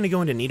think he's going to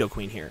go into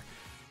Nidoqueen here.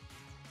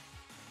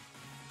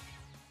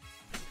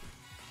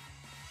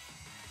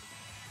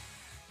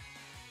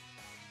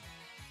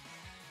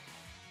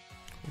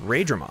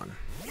 Raidramon.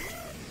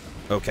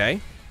 Okay.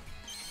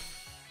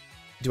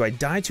 Do I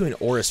die to an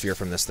Aura Sphere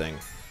from this thing?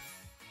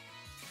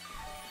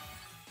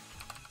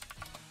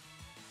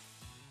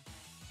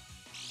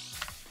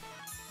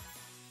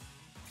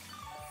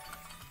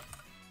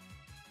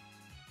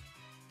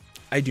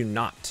 I do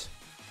not.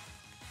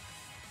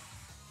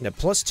 And a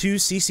 +2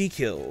 CC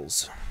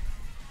kills.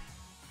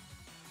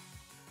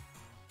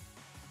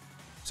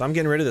 So I'm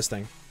getting rid of this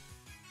thing.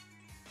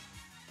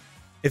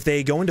 If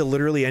they go into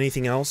literally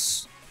anything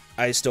else,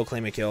 I still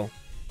claim a kill.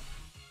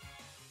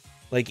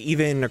 Like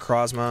even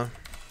Necrozma.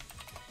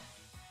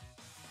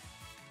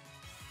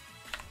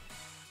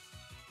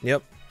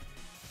 Yep.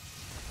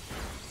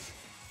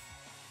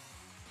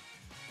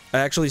 I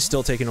actually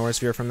still take an Aura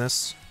Sphere from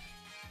this.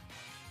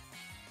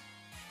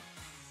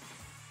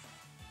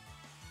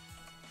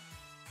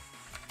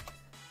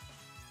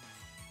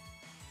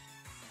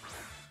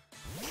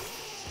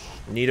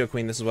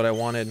 Nidoqueen, this is what I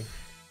wanted.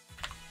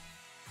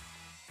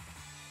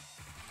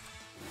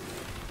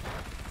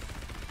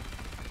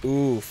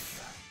 Oof.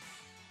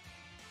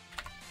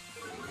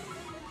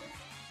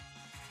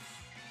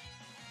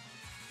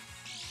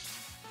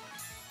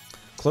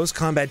 Close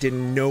combat did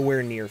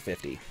nowhere near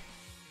 50.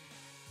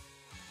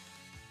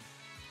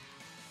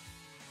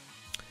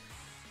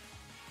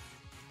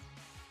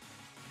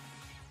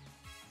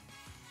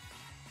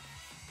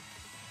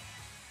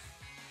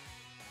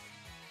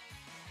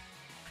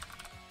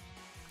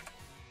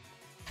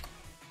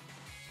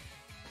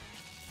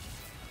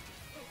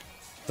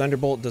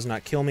 Thunderbolt does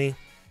not kill me.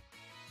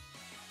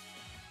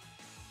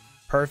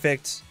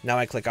 Perfect. Now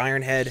I click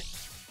Iron Head.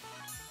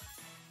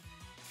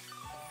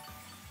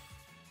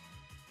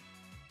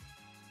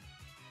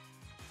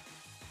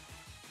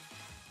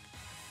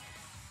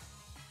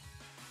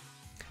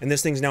 And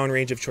this thing's now in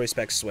range of Choice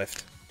Spec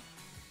Swift.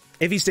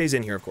 If he stays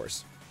in here, of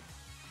course.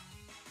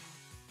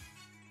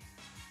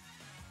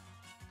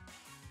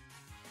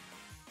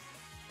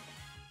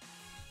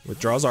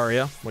 Withdraws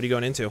Aria. What are you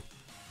going into?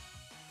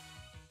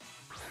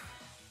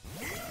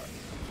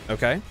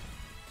 Okay.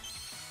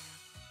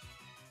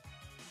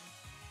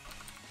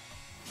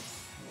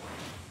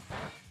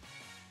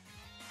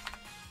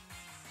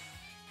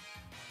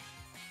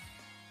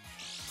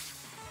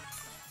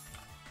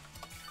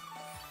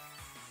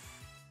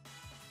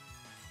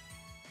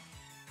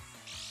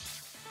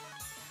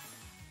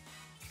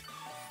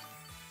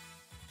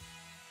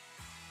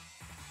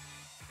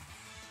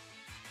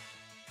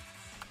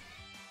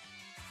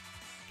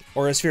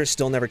 Aura Sphere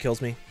still never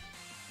kills me.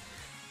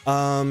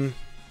 I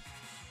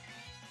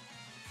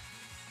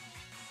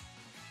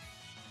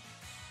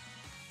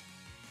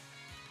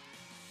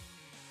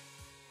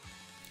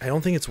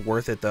don't think it's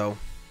worth it though,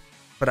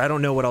 but I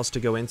don't know what else to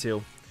go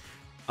into.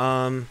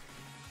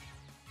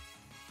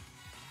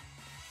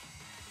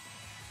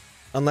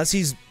 Unless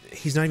he's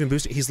not even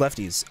boosted. He's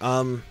lefties.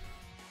 I'm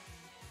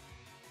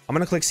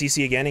gonna click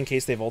CC again in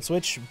case they Volt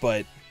Switch,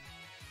 but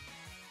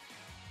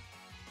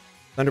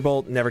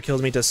Thunderbolt never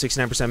kills me. Does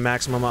 69%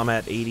 maximum. I'm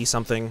at 80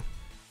 something.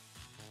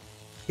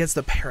 Gets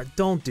the para.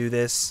 Don't do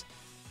this.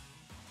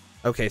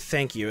 Okay,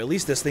 thank you. At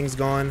least this thing's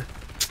gone.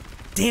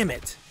 Damn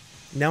it.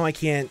 Now I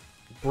can't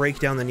break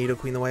down the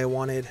Nidoqueen the way I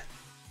wanted.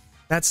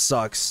 That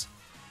sucks.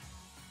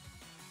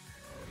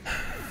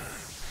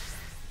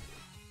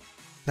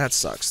 That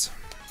sucks.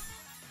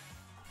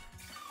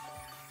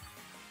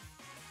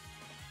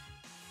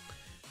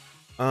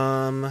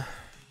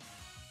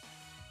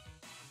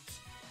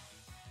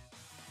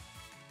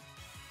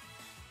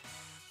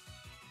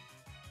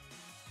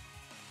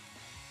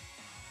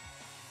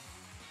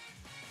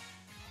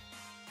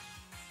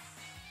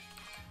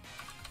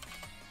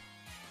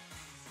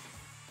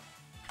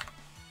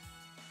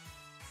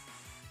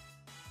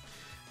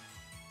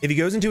 If he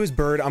goes into his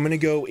bird, I'm going to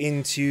go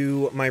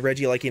into my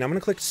Regieleki and I'm going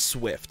to click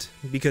Swift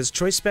because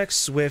Choice Spec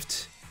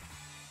Swift.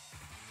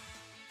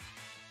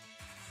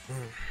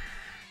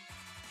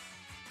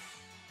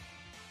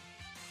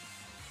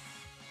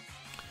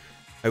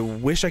 I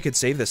wish I could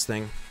save this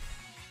thing.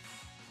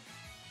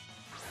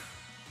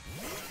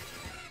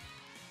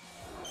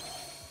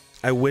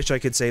 I wish I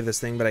could save this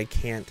thing, but I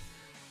can't.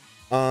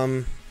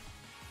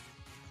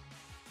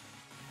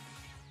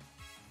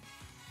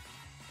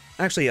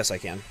 Actually, yes, I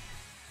can.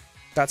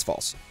 That's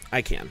false.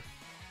 I can.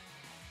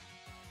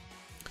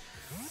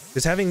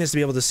 Because having this to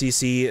be able to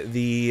CC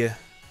the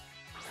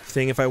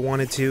thing if I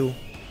wanted to.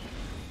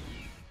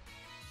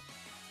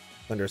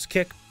 Thunderous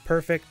Kick.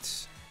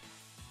 Perfect.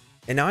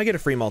 And now I get a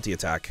free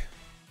multi-attack.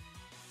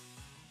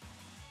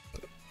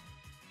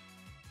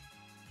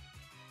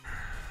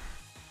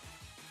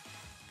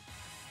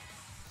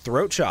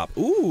 Throat Chop.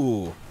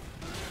 Ooh.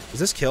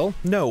 Does this kill?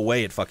 No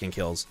way it fucking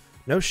kills.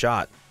 No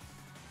shot.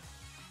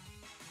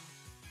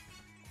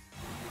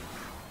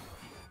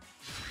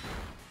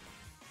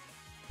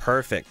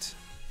 Perfect.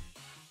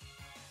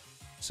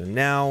 So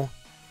now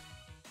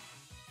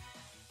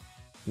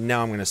I'm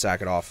going to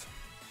sack it off.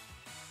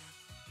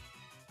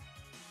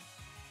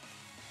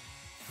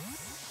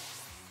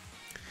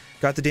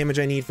 Got the damage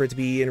I need for it to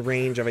be in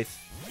range of, I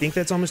think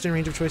that's almost in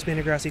range of Choice Band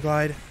and Grassy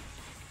Glide.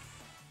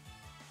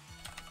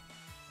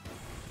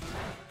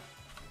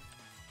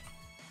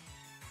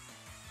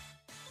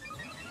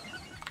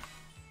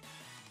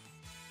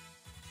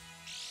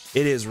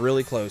 It is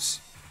really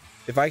close.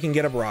 If I can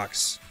get up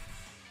rocks.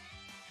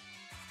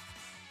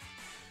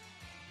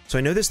 So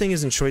I know this thing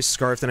is in Choice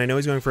Scarf, and I know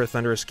he's going for a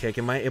Thunderous Kick.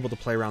 Am I able to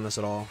play around this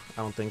at all?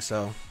 I don't think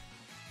so.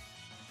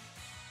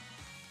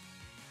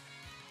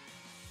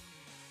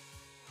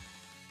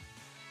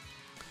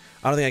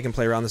 I don't think I can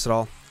play around this at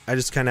all. I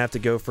just kind of have to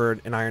go for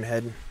an Iron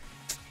Head,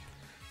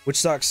 which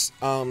sucks.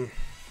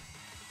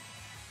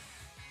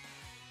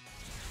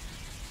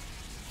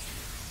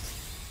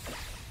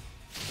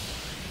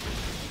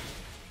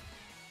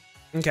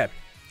 Okay.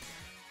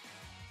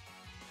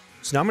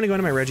 So now I'm going to go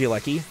into my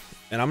Regieleki,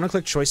 and I'm going to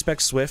click Choice Spec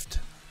Swift.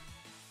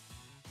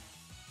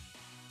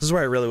 This is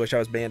where I really wish I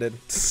was banded.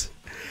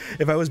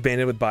 If I was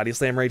banded with Body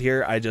Slam right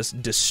here, I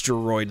just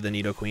destroyed the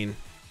Nidoqueen.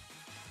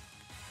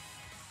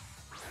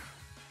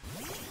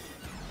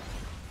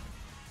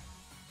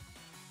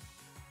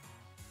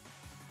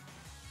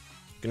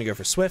 Gonna go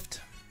for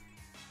Swift.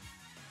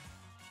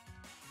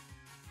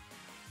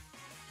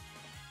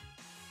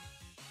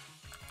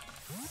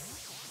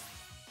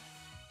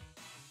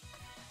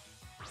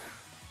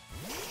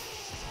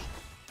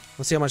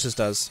 Let's see how much this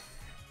does.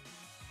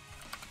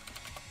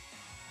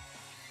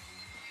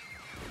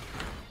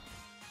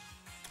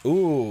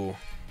 Ooh.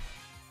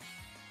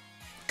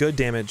 Good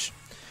damage.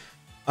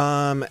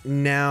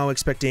 Now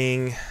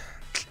expecting...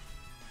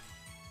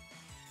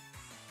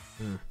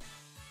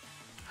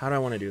 How do I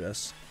want to do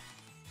this?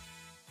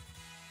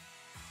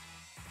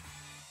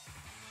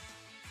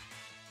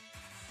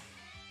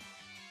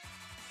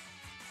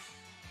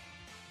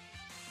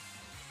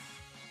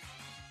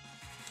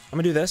 I'm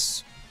gonna do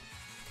this.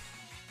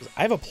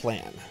 I have a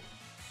plan.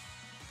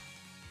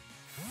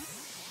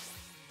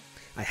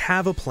 I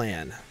have a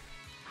plan.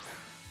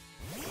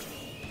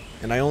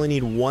 And I only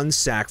need one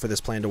sack for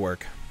this plan to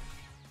work.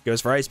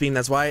 Goes for Ice Beam.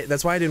 That's why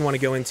I didn't want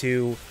to go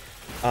into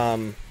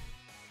my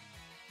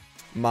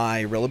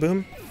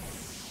Rillaboom.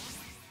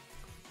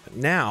 But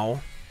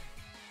now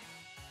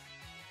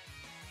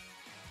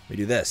we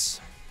do this.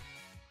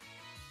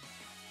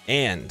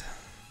 And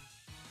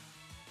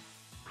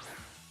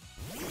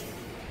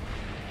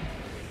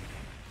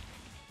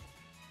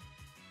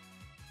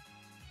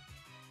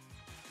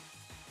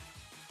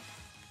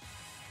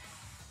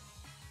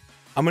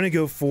I'm going to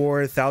go for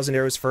 1,000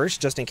 arrows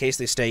first, just in case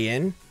they stay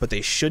in, but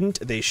they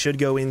shouldn't. They should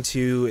go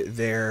into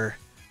their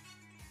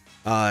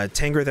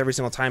Tangrowth every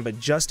single time, but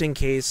just in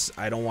case,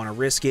 I don't want to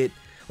risk it.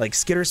 Like,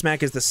 Skitter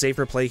Smack is the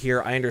safer play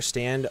here, I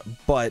understand,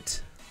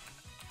 but...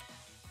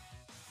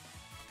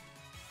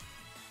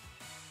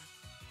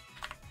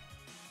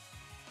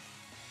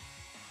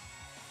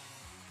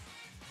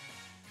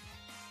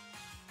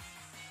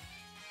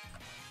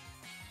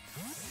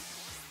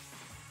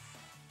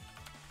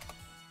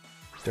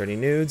 Dirty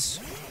nudes.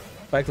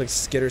 If I click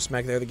Skitter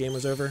Smack there, the game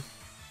was over.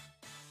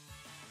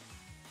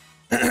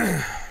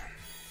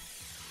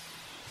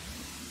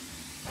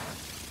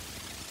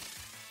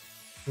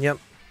 Yep.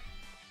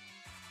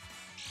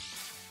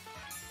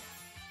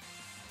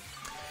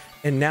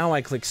 And now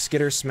I click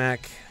Skitter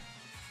Smack,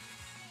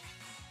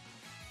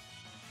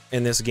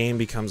 and this game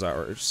becomes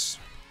ours.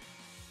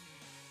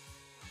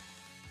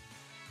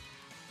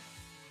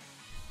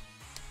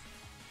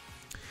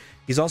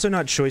 He's also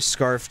not Choice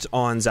Scarfed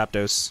on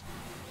Zapdos.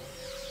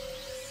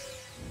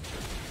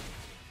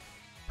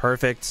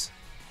 Perfect.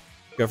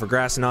 Go for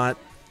Grass Knot.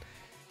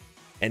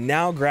 And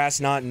now Grass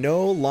Knot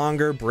no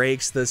longer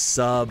breaks the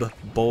sub,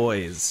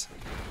 boys.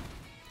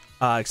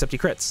 Except he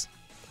crits.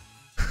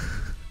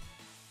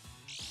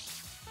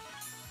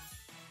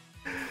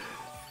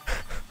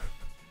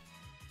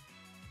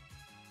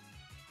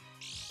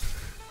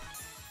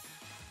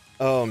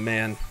 Oh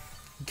man.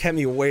 Kept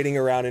me waiting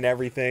around and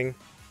everything.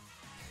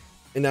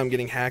 And now I'm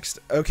getting hacked.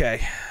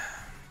 Okay.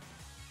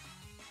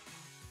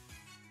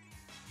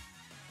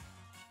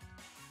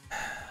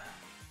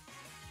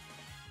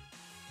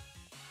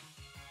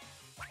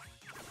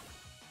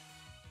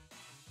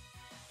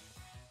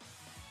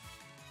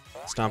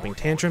 Stomping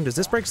Tantrum. Does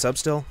this break sub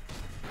still?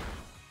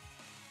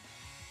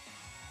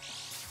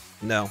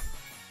 No.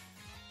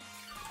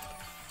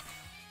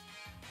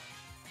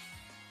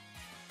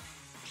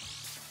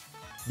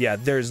 Yeah,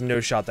 there's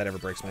no shot that ever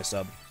breaks my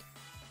sub.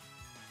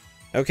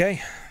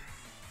 Okay.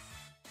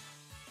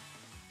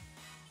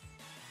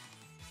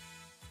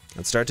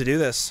 Let's start to do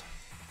this.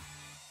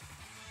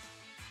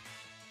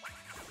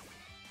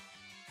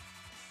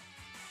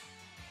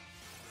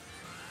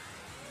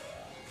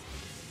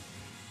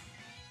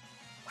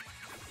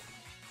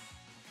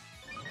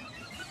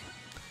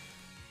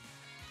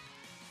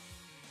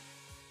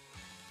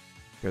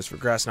 Goes for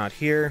Grass Knot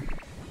here.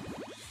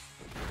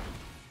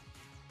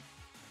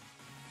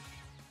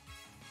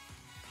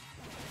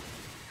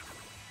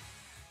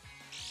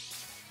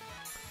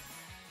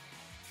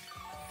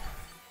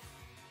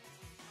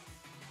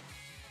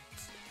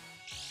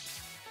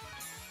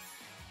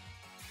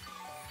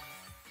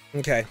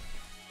 Okay.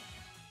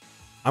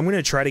 I'm going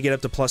to try to get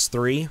up to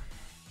 +3.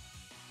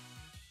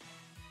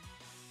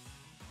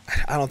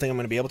 I don't think I'm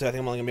going to be able to. I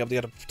think I'm only going to be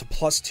able to get up to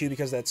 +2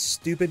 because of that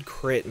stupid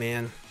crit,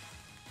 man.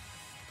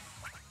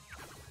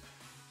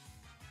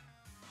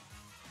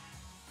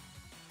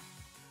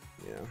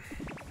 Yeah.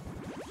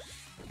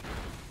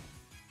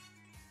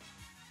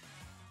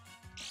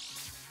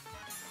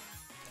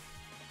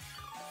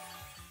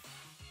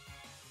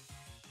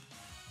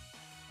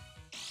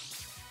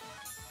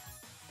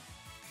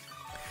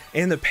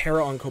 And the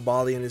para on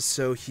Cobalion is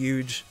so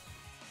huge.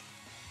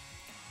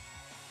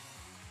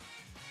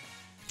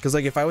 Because,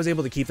 like, if I was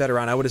able to keep that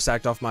around, I would have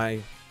sacked off my...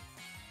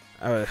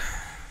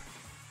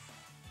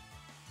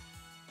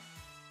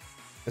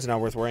 It's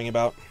not worth worrying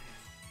about.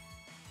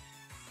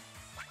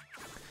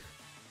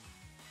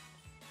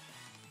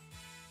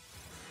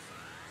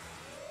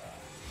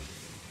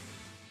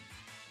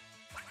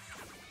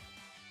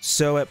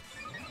 So at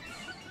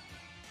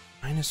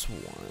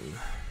 -1...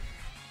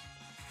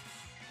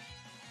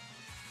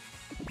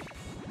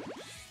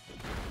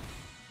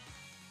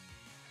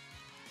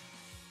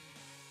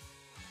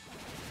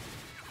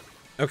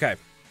 Okay.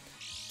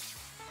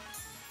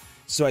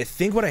 So I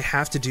think what I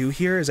have to do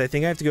here is I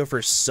think I have to go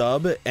for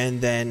sub and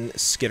then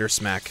Skitter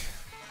Smack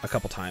a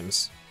couple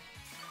times.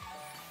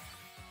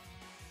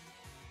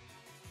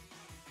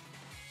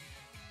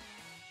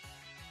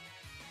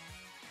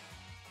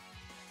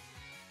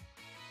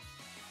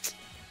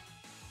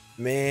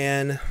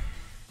 Man.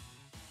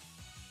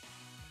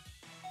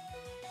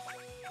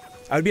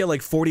 I would be at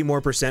like 40%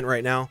 more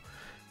right now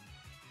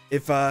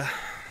if I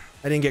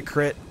didn't get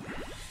crit.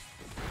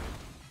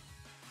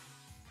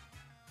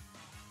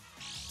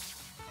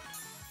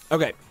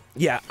 Okay,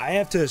 yeah, I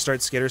have to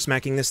start Skitter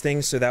Smacking this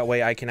thing so that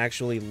way I can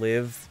actually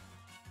live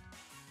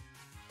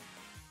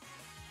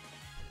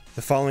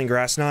the following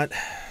Grass Knot.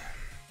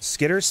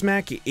 Skitter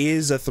Smack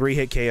is a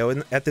 3-hit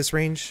KO at this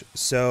range,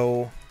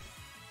 so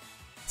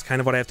it's kind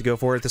of what I have to go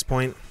for at this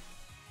point.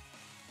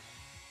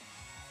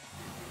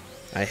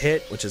 I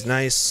hit, which is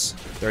nice.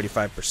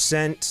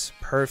 35%,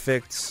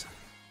 perfect.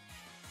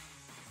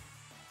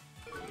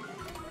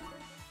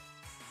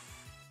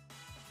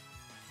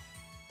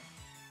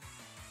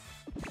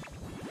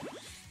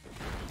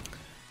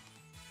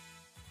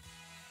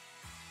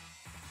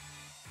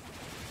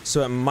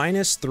 So at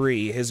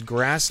 -3, his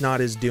Grass Knot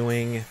is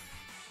doing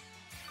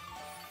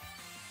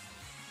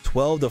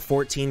 12 to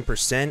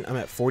 14%. I'm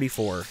at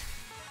 44.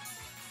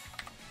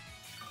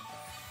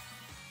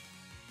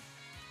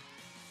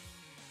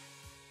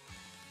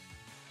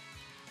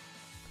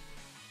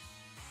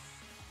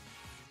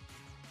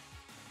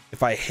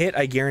 If I hit,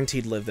 I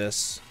guaranteed live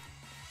this.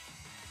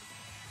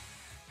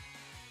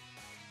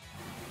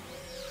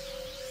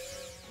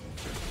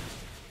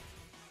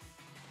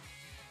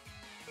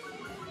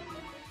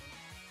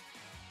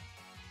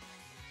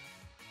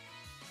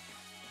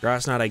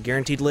 Grass Knot, I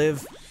guaranteed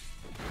live.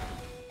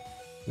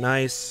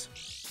 Nice.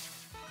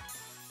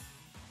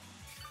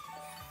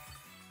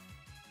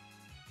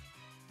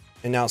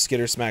 And now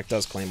Skitter Smack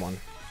does claim one.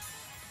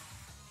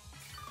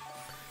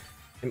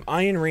 Am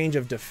I in range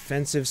of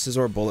defensive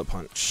Scizor Bullet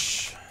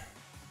Punch?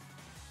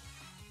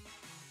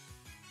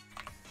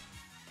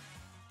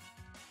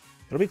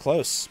 It'll be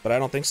close, but I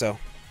don't think so.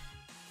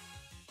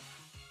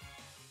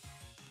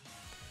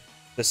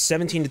 The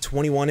 17 to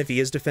 21 if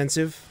he is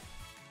defensive,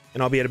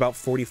 and I'll be at about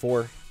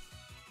 44.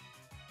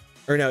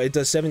 Or no, it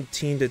does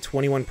 17 to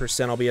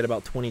 21%. I'll be at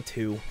about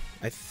 22,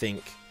 I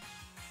think.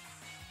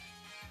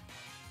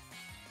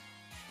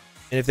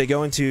 And if they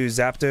go into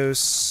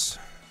Zapdos,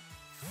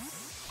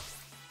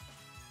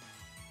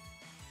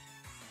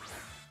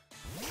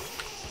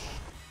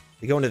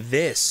 they go into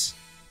this.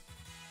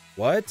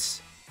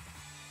 What?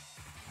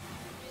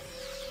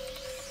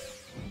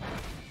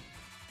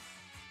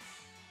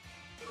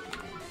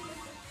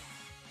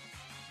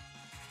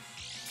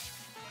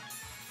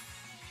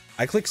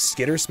 I click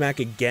Skitter Smack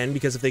again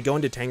because if they go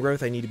into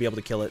Tangrowth, I need to be able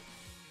to kill it.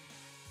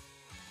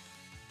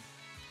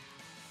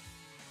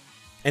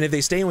 And if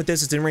they stay in with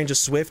this, it's in range of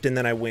Swift, and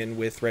then I win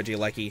with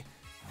Regieleki.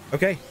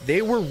 Okay,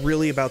 they were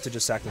really about to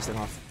just sack this thing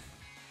off.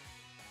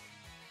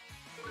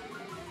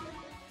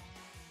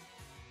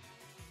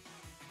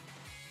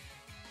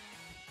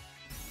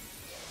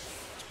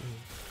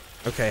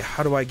 Okay,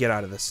 how do I get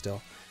out of this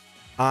still?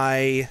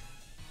 Man,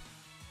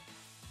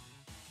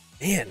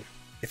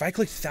 if I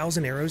click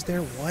 1,000 arrows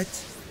there, what?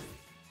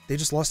 They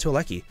just lost to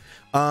Aleki.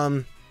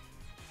 I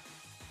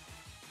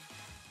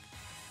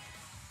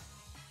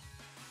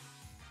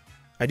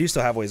do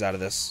still have ways out of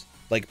this.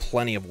 Like,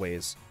 plenty of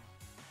ways.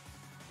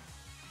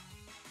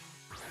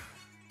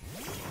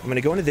 I'm going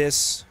to go into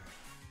this.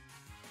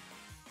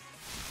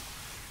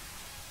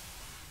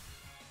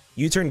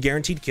 U-turn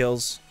guaranteed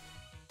kills.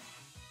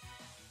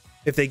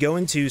 If they go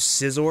into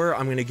Scizor,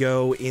 I'm going to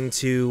go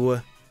into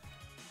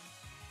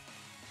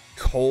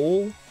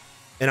Coal.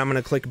 And I'm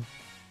going to click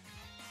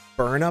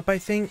Burn Up, I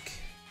think.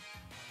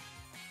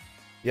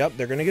 Yep,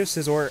 they're going to go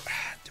Scizor.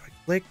 Do I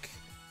click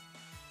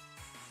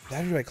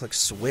that or do I click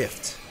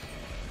Swift?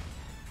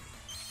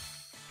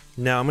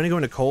 No, I'm going to go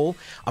into Coal.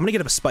 I'm going to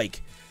get up a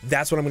Spike.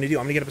 That's what I'm going to do.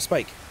 I'm going to get up a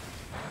Spike.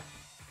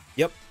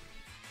 Yep.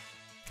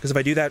 Because if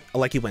I do that,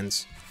 Aleki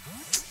wins.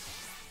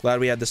 Glad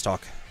we had this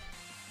talk.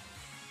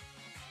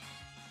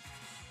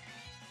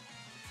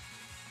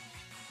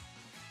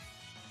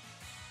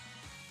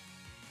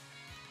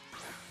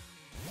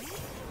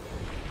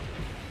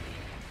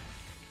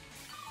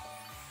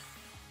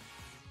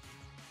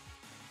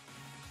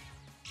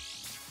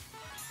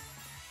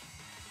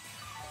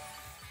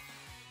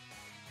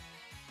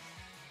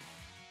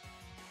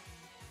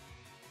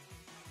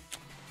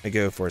 I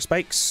go for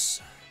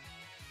spikes.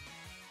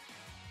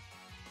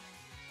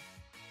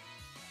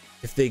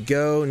 If they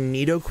go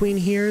Nidoqueen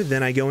here,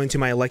 then I go into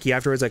my Aleki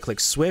afterwards. I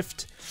click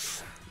Swift.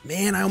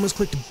 Man, I almost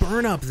clicked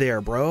Burn Up there,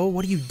 bro.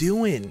 What are you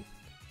doing?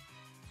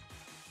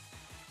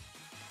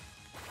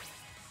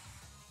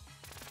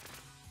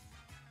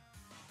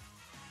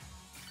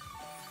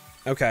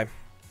 Okay.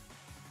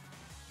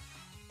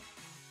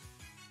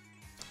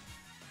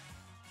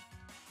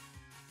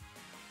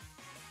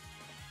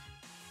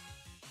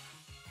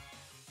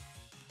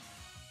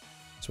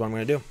 That's what I'm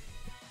going to do.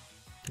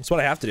 That's what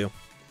I have to do.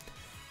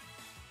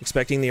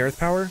 Expecting the Earth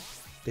Power.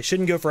 They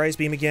shouldn't go for Ice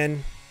Beam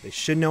again. They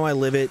should know I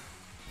live it.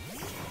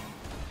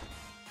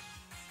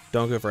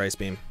 Don't go for Ice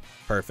Beam.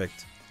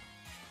 Perfect.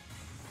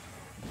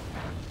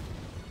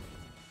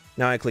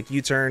 Now I click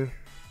U-turn.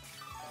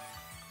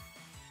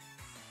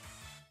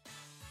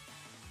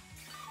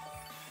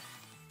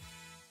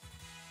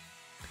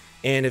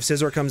 And if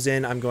Scizor comes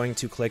in, I'm going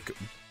to click...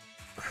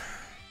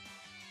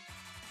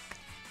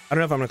 I don't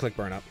know if I'm going to click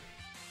Burn Up.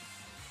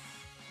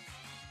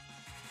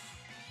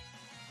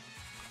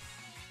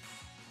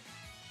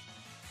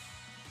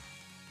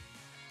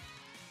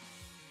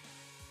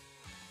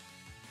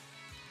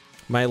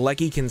 My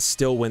Aleki can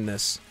still win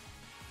this.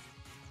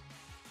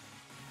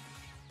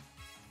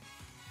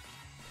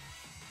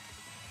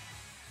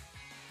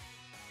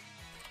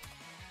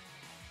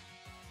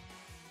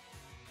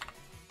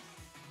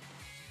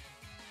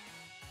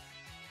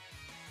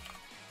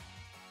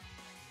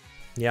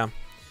 Yeah.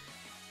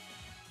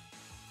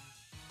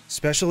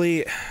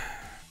 Especially... I'm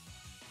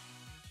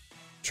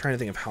trying to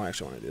think of how I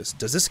actually want to do this.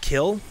 Does this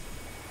kill?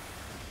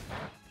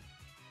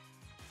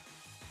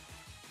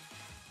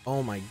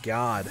 Oh my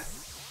god.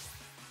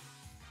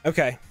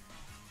 Okay.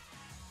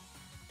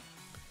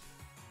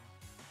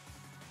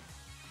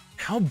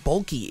 How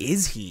bulky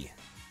is he?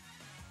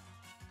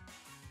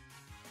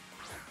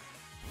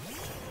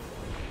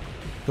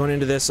 Going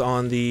into this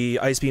on the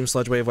Ice Beam,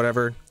 Sludge Wave,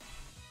 whatever.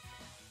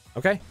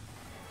 Okay.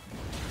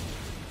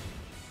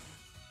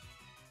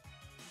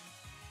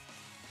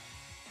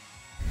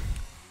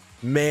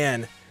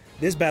 Man,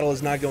 this battle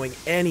is not going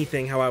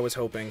anything how I was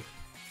hoping.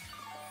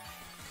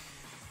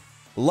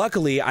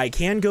 Luckily, I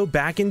can go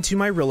back into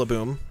my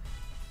Rillaboom.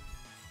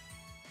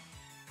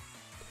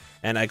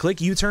 And I click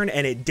U-turn,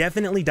 and it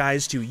definitely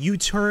dies to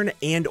U-turn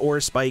and or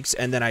spikes,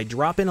 and then I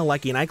drop in a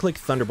Lucky, and I click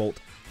Thunderbolt.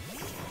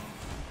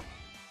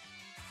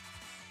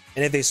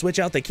 And if they switch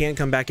out, they can't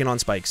come back in on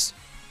spikes.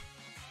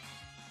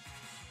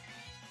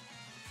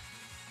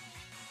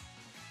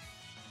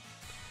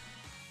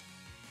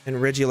 And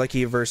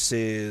Regieleki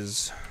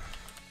versus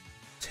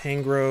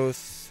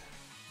Tangrowth.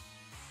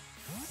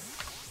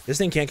 This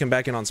thing can't come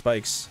back in on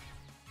spikes.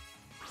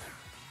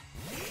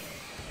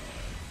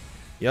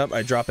 Yep,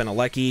 I drop in a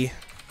Lecky.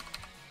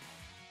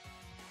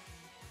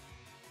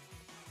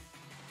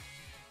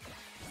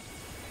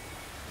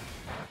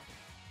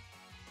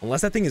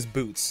 Unless that thing is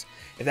Boots.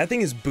 If that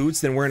thing is Boots,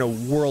 then we're in a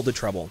world of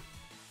trouble.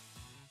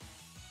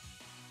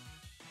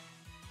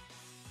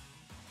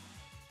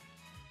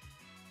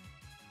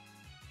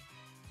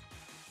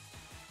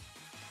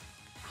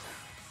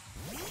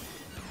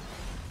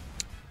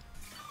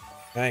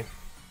 Okay.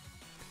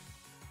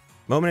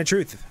 Moment of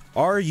truth.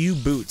 Are you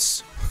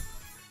Boots?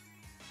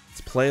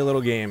 Let's play a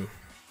little game.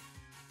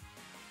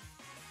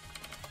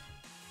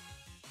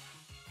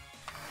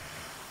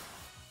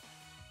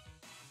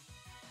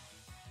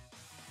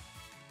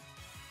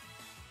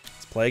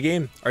 Let's play a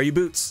game. Are you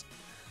Boots?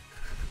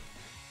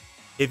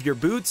 If you're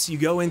Boots, you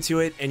go into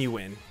it and you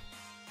win.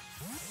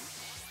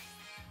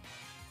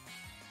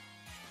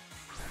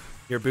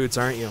 You're Boots,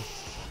 aren't you?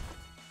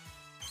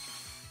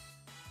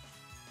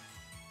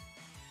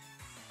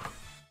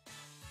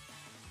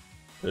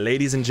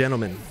 Ladies and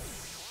gentlemen,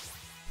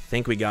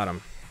 think we got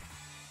him.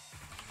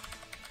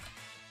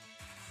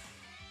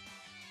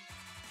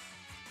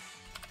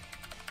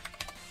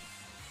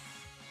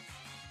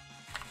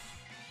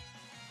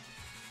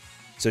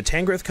 So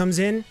Tangrowth comes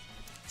in,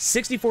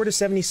 64 to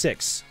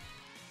 76.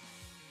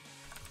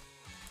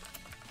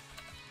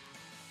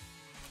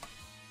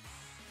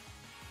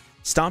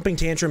 Stomping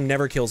Tantrum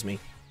never kills me.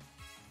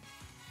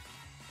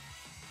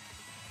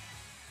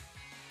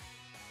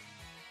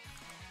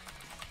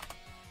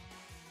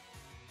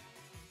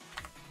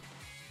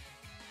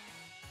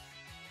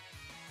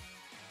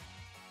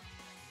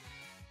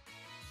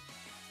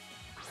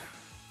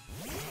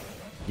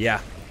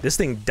 Yeah, this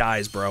thing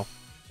dies, bro.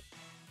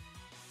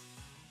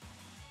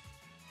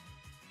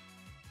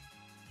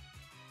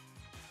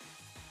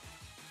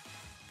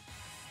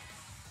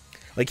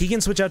 Like, he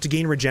can switch out to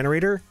gain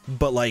Regenerator,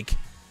 but, like,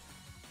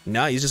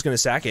 nah, he's just gonna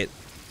sack it.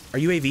 Are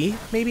you AV,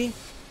 maybe?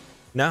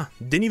 Nah,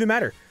 didn't even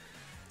matter.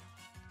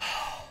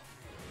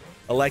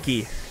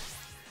 Aleki,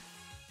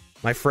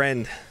 my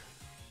friend.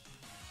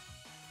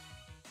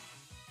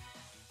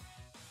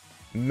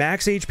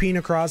 Max HP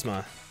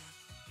Necrozma.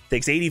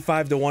 Takes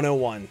 85 to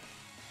 101.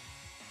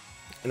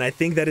 And I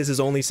think that is his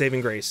only saving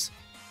grace.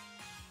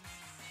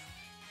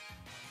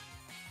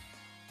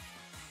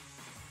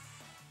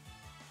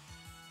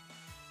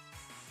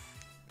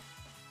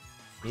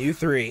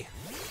 U3.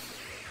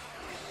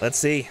 Let's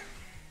see.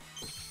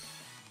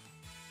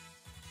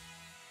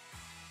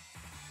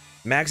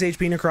 Max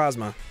HP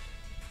Necrozma.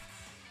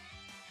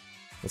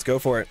 Let's go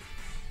for it.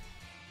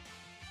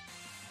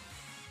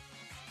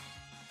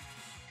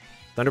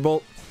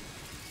 Thunderbolt.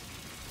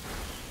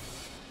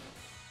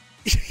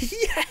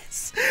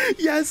 Yes!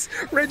 Yes!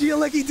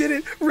 Regieleki did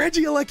it!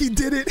 Regieleki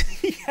did it!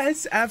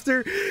 Yes!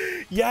 After...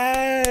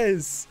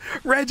 Yes!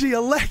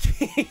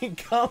 Regieleki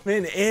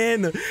coming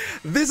in!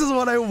 This is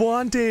what I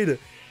wanted!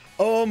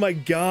 Oh my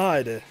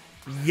god!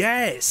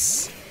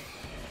 Yes!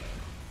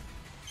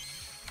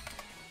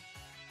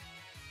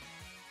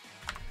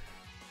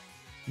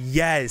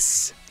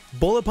 Yes!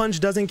 Bullet Punch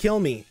doesn't kill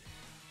me.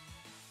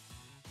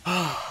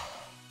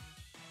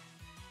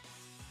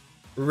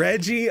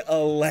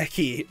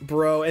 Regieleki,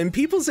 bro. And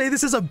people say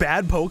this is a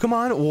bad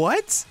Pokemon.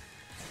 What?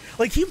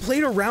 Like, he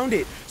played around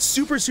it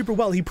super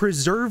well. He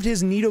preserved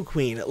his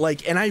Nidoqueen.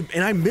 Like, and I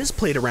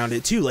misplayed around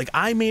it too. Like,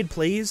 I made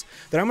plays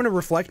that I'm gonna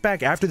reflect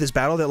back after this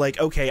battle that, like,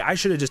 okay, I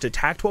should have just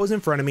attacked what was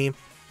in front of me.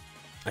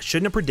 I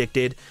shouldn't have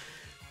predicted.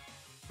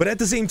 But at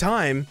the same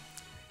time,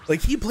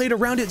 like, he played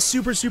around it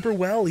super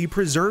well. He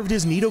preserved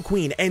his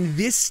Nidoqueen, and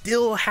this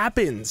still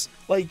happens.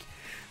 Like,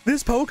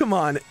 this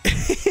Pokemon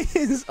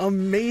is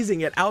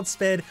amazing. It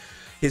outsped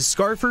his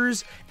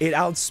Scarfers. It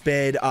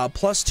outsped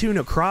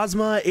 +2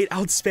 Necrozma. It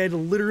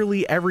outsped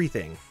literally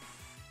everything.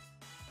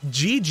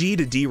 GG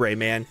to D-Ray,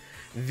 man.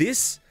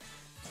 This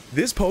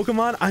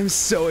Pokemon, I'm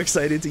so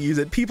excited to use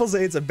it. People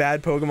say it's a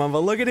bad Pokemon, but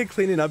look at it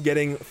cleaning up,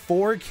 getting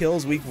 4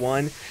 kills week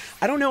 1.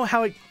 I don't know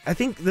how it... I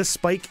think the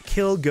Spike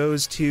kill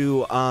goes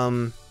to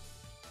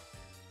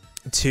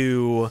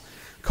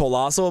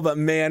Colossal, but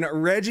man,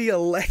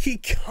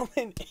 Regieleki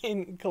coming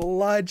in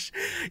clutch.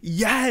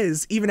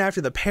 Yes, even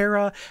after the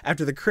para,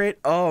 after the crit.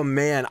 Oh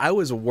man, I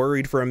was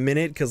worried for a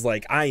minute because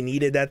like I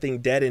needed that thing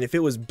dead, and if it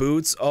was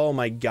boots, oh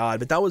my god.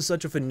 But that was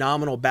such a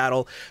phenomenal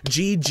battle.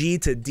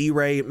 GG to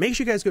D-Ray. Make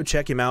sure you guys go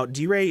check him out.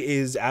 D-Ray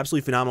is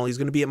absolutely phenomenal. He's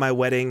going to be at my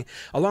wedding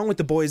along with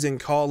the boys in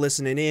call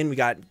listening in. We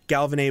got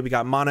Galvanade, we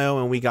got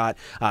Mono, and we got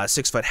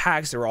 6 Foot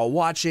Hacks. They're all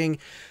watching.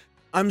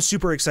 I'm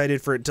super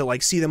excited for it to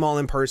like see them all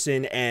in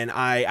person, and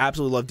I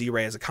absolutely love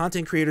D-Ray as a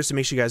content creator, so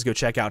make sure you guys go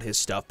check out his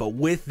stuff. But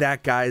with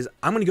that, guys,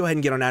 I'm gonna go ahead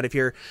and get on out of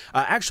here.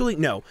 Actually,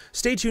 no,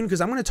 stay tuned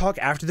because I'm gonna talk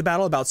after the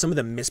battle about some of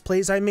the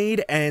misplays I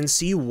made and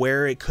see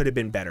where it could have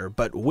been better.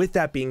 But with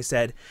that being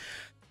said,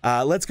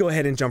 let's go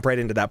ahead and jump right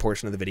into that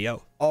portion of the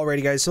video.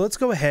 Alrighty guys, so let's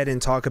go ahead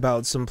and talk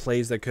about some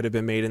plays that could have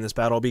been made in this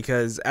battle,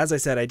 because as I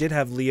said, I did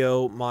have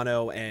Leo,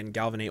 Mono, and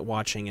Galvanate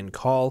watching and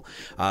call,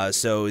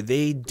 so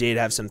they did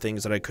have some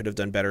things that I could have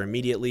done better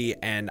immediately,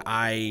 and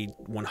I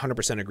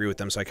 100% agree with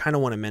them, so I kind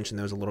of want to mention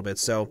those a little bit.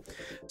 So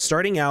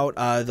starting out,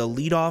 the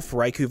leadoff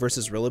Raikou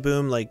versus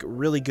Rillaboom, like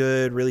really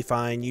good, really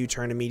fine,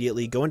 U-turn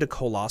immediately, go into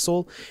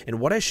Colossal,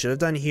 and what I should have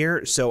done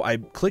here, so I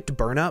clicked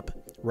Burn Up,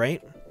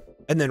 right?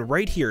 And then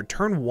right here,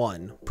 turn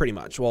 1, pretty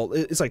much. Well,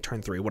 it's like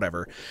turn 3,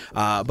 whatever.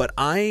 But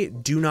I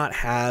do not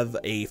have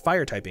a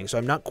fire typing, so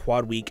I'm not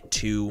quad weak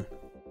to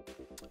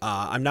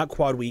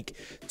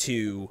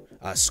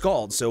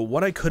Scald. So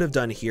what I could have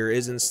done here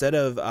is instead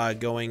of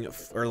going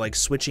or like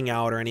switching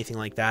out or anything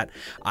like that,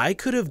 I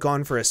could have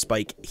gone for a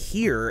spike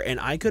here, and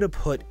I could have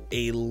put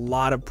a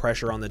lot of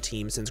pressure on the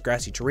team since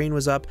grassy terrain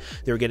was up.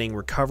 They were getting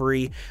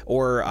recovery,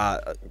 or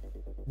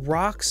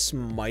rocks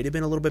might have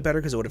been a little bit better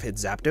because it would have hit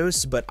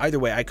Zapdos, but either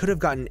way, I could have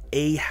gotten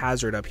a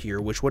hazard up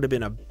here, which would have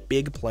been a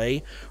big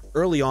play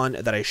early on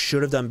that I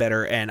should have done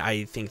better. And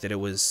I think that it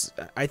was,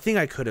 I think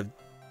I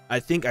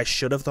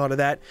should have thought of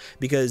that,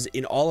 because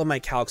in all of my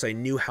calcs, I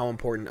knew how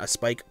important a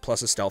spike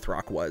plus a stealth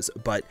rock was.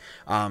 But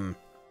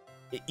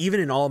even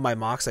in all of my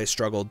mocks, I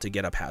struggled to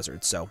get up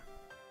hazards. So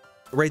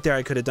right there,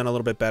 I could have done a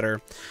little bit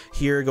better.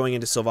 Here, going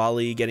into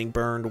Silvally, getting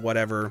burned,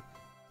 whatever.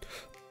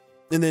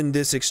 And then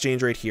this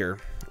exchange right here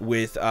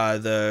with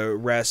the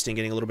rest and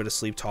getting a little bit of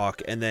sleep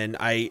talk. And then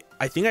I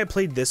think I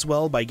played this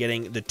well by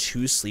getting the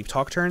 2 sleep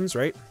talk turns,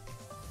 right?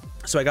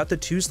 So I got the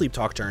 2 sleep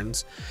talk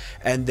turns,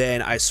 and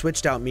then I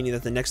switched out, meaning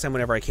that the next time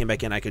whenever I came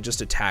back in, I could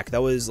just attack.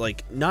 That was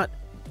like not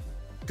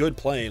good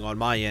playing on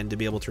my end to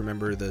be able to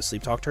remember the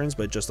sleep talk turns,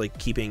 but just like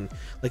keeping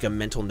like a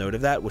mental note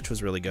of that, which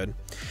was really good.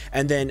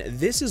 And then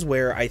this is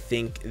where I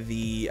think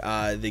the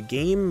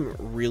game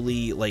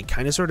really like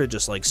kind of sort of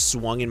just like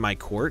swung in my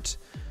court.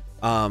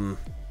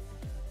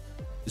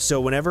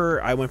 So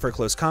whenever I went for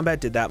close combat,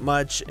 did that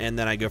much, and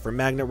then I go for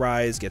Magnet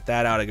Rise, get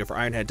that out, I go for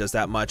Iron Head, does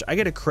that much. I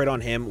get a crit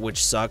on him,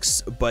 which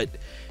sucks, but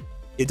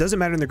it doesn't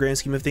matter in the grand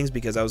scheme of things,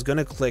 because I was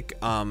gonna click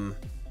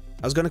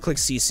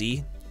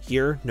CC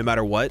here no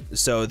matter what.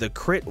 So the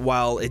crit,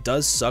 while it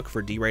does suck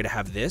for D-Ray to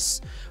have this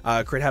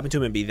crit happen to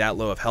him and be that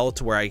low of health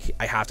to where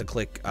I have to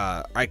click,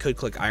 I could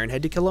click Iron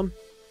Head to kill him.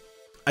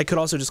 I could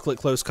also just click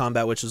close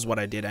combat, which is what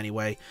I did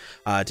anyway,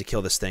 to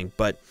kill this thing.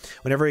 But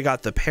whenever he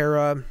got the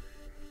para,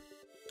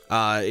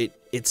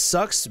 it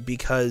sucks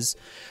because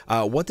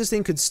what this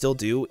thing could still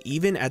do,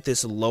 even at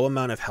this low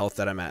amount of health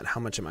that I'm at.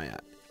 How much am I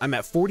at? I'm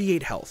at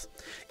 48 health.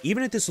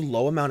 Even at this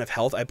low amount of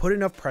health, I put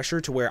enough pressure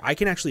to where I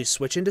can actually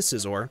switch into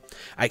Scizor.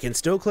 I can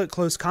still click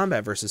close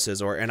combat versus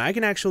Scizor, and I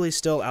can actually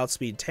still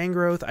outspeed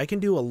Tangrowth. I can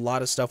do a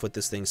lot of stuff with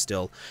this thing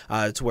still,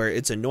 to where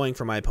it's annoying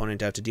for my opponent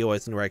to have to deal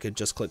with, and where I could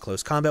just click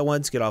close combat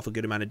once, get off a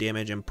good amount of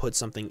damage, and put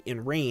something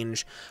in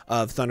range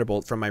of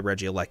Thunderbolt from my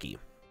Regieleki.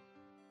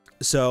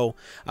 So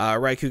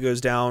Raikou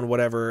goes down,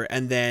 whatever,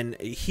 and then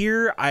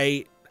here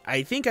I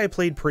think I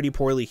played pretty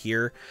poorly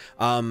here.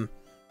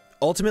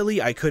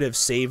 Ultimately, I could have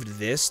saved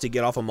this to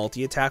get off a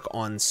multi-attack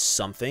on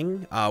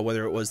something,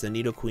 whether it was the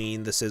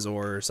Nidoqueen, the Scizor,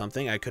 or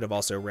something. I could have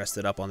also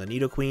rested up on the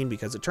Nidoqueen,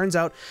 because it turns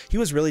out he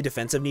was really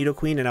defensive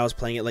Nidoqueen, and I was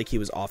playing it like he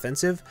was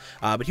offensive.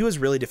 But he was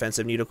really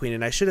defensive Nidoqueen,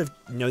 and I should have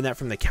known that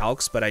from the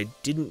calcs, but I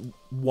didn't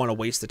want to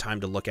waste the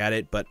time to look at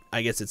it, but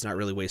I guess it's not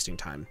really wasting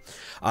time.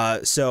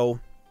 So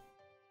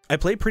I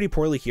played pretty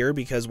poorly here,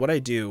 because what I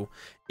do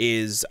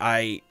is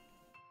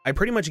I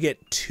pretty much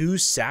get 2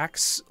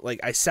 sacks. Like,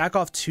 I sack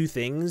off 2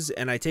 things,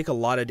 and I take a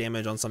lot of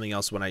damage on something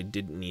else when I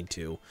didn't need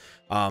to,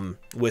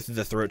 with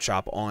the throat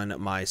chop on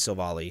my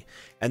Silvally.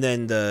 And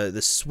then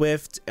the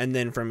Swift, and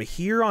then from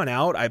here on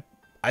out,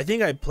 I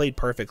think I played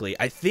perfectly.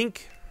 I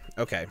think,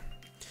 okay,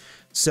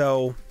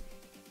 so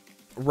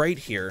right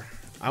here,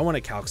 I want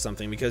to calc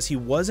something, because he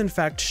was in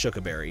fact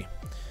Shookaberry.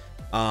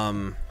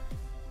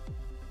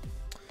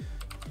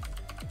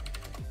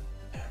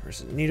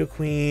 Versus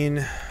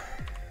Nidoqueen.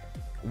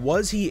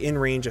 Was he in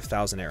range of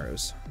 1,000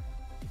 arrows?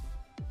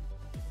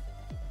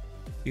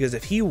 Because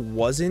if he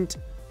wasn't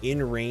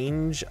in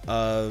range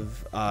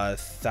of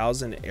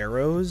 1,000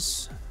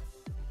 arrows,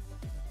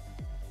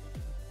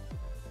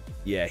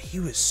 yeah, he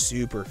was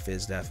super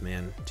fizz def,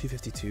 man.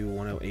 252,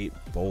 108,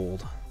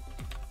 bold.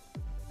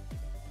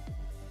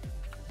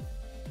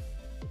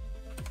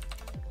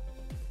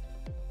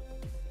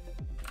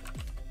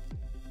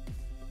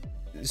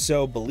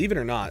 So believe it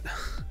or not,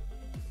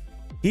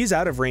 he's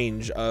out of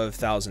range of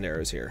 1,000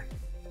 arrows here.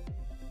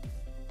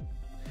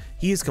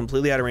 He is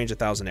completely out of range of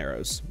 1,000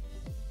 arrows.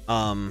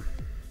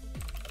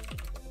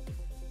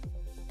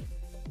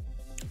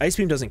 Ice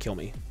Beam doesn't kill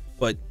me,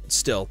 but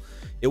still,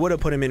 it would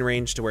have put him in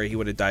range to where he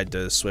would have died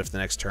to Swift the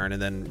next turn,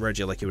 and then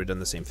Regieleki would have done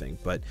the same thing.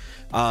 But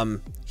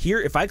here,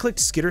 if I clicked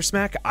Skitter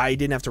Smack, I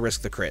didn't have to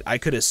risk the crit. I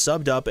could have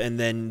subbed up, and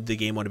then the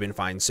game would have been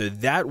fine. So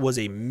that was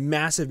a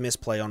massive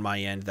misplay on my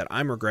end that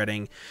I'm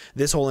regretting.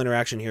 This whole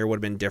interaction here would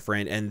have been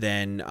different, and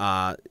then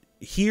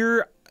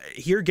here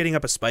getting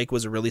up a spike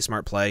was a really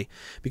smart play,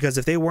 because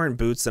if they weren't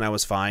boots, then I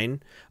was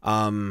fine.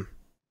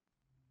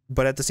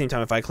 But at the same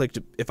time, if I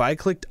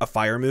clicked a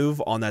fire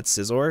move on that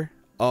Scizor,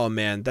 oh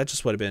man,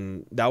 that would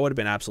have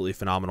been absolutely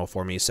phenomenal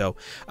for me. So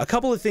a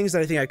couple of things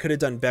that I think I could have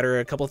done better,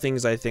 a couple of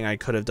things I think I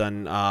could have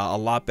done a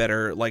lot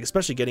better, like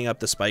especially getting up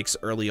the spikes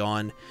early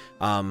on.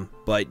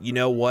 But you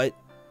know what?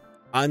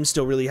 I'm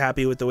still really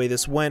happy with the way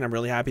this went. I'm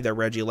really happy that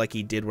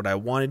Regieleki did what I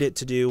wanted it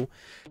to do.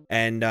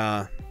 And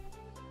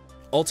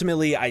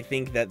ultimately, I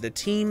think that the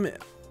team,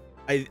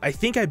 I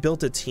think I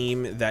built a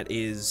team that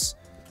is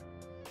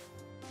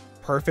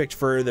perfect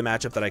for the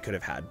matchup that I could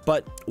have had.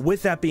 But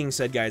with that being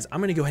said, guys,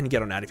 I'm going to go ahead and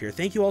get on out of here.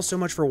 Thank you all so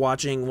much for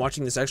watching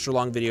this extra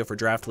long video for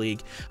Draft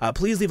League.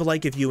 Please leave a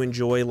like if you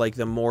enjoy like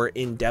the more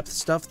in-depth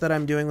stuff that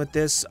I'm doing with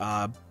this.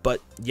 But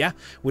yeah,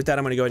 with that,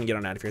 I'm going to go ahead and get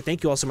on out of here.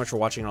 Thank you all so much for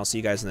watching, and I'll see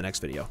you guys in the next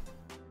video.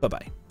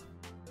 Bye-bye.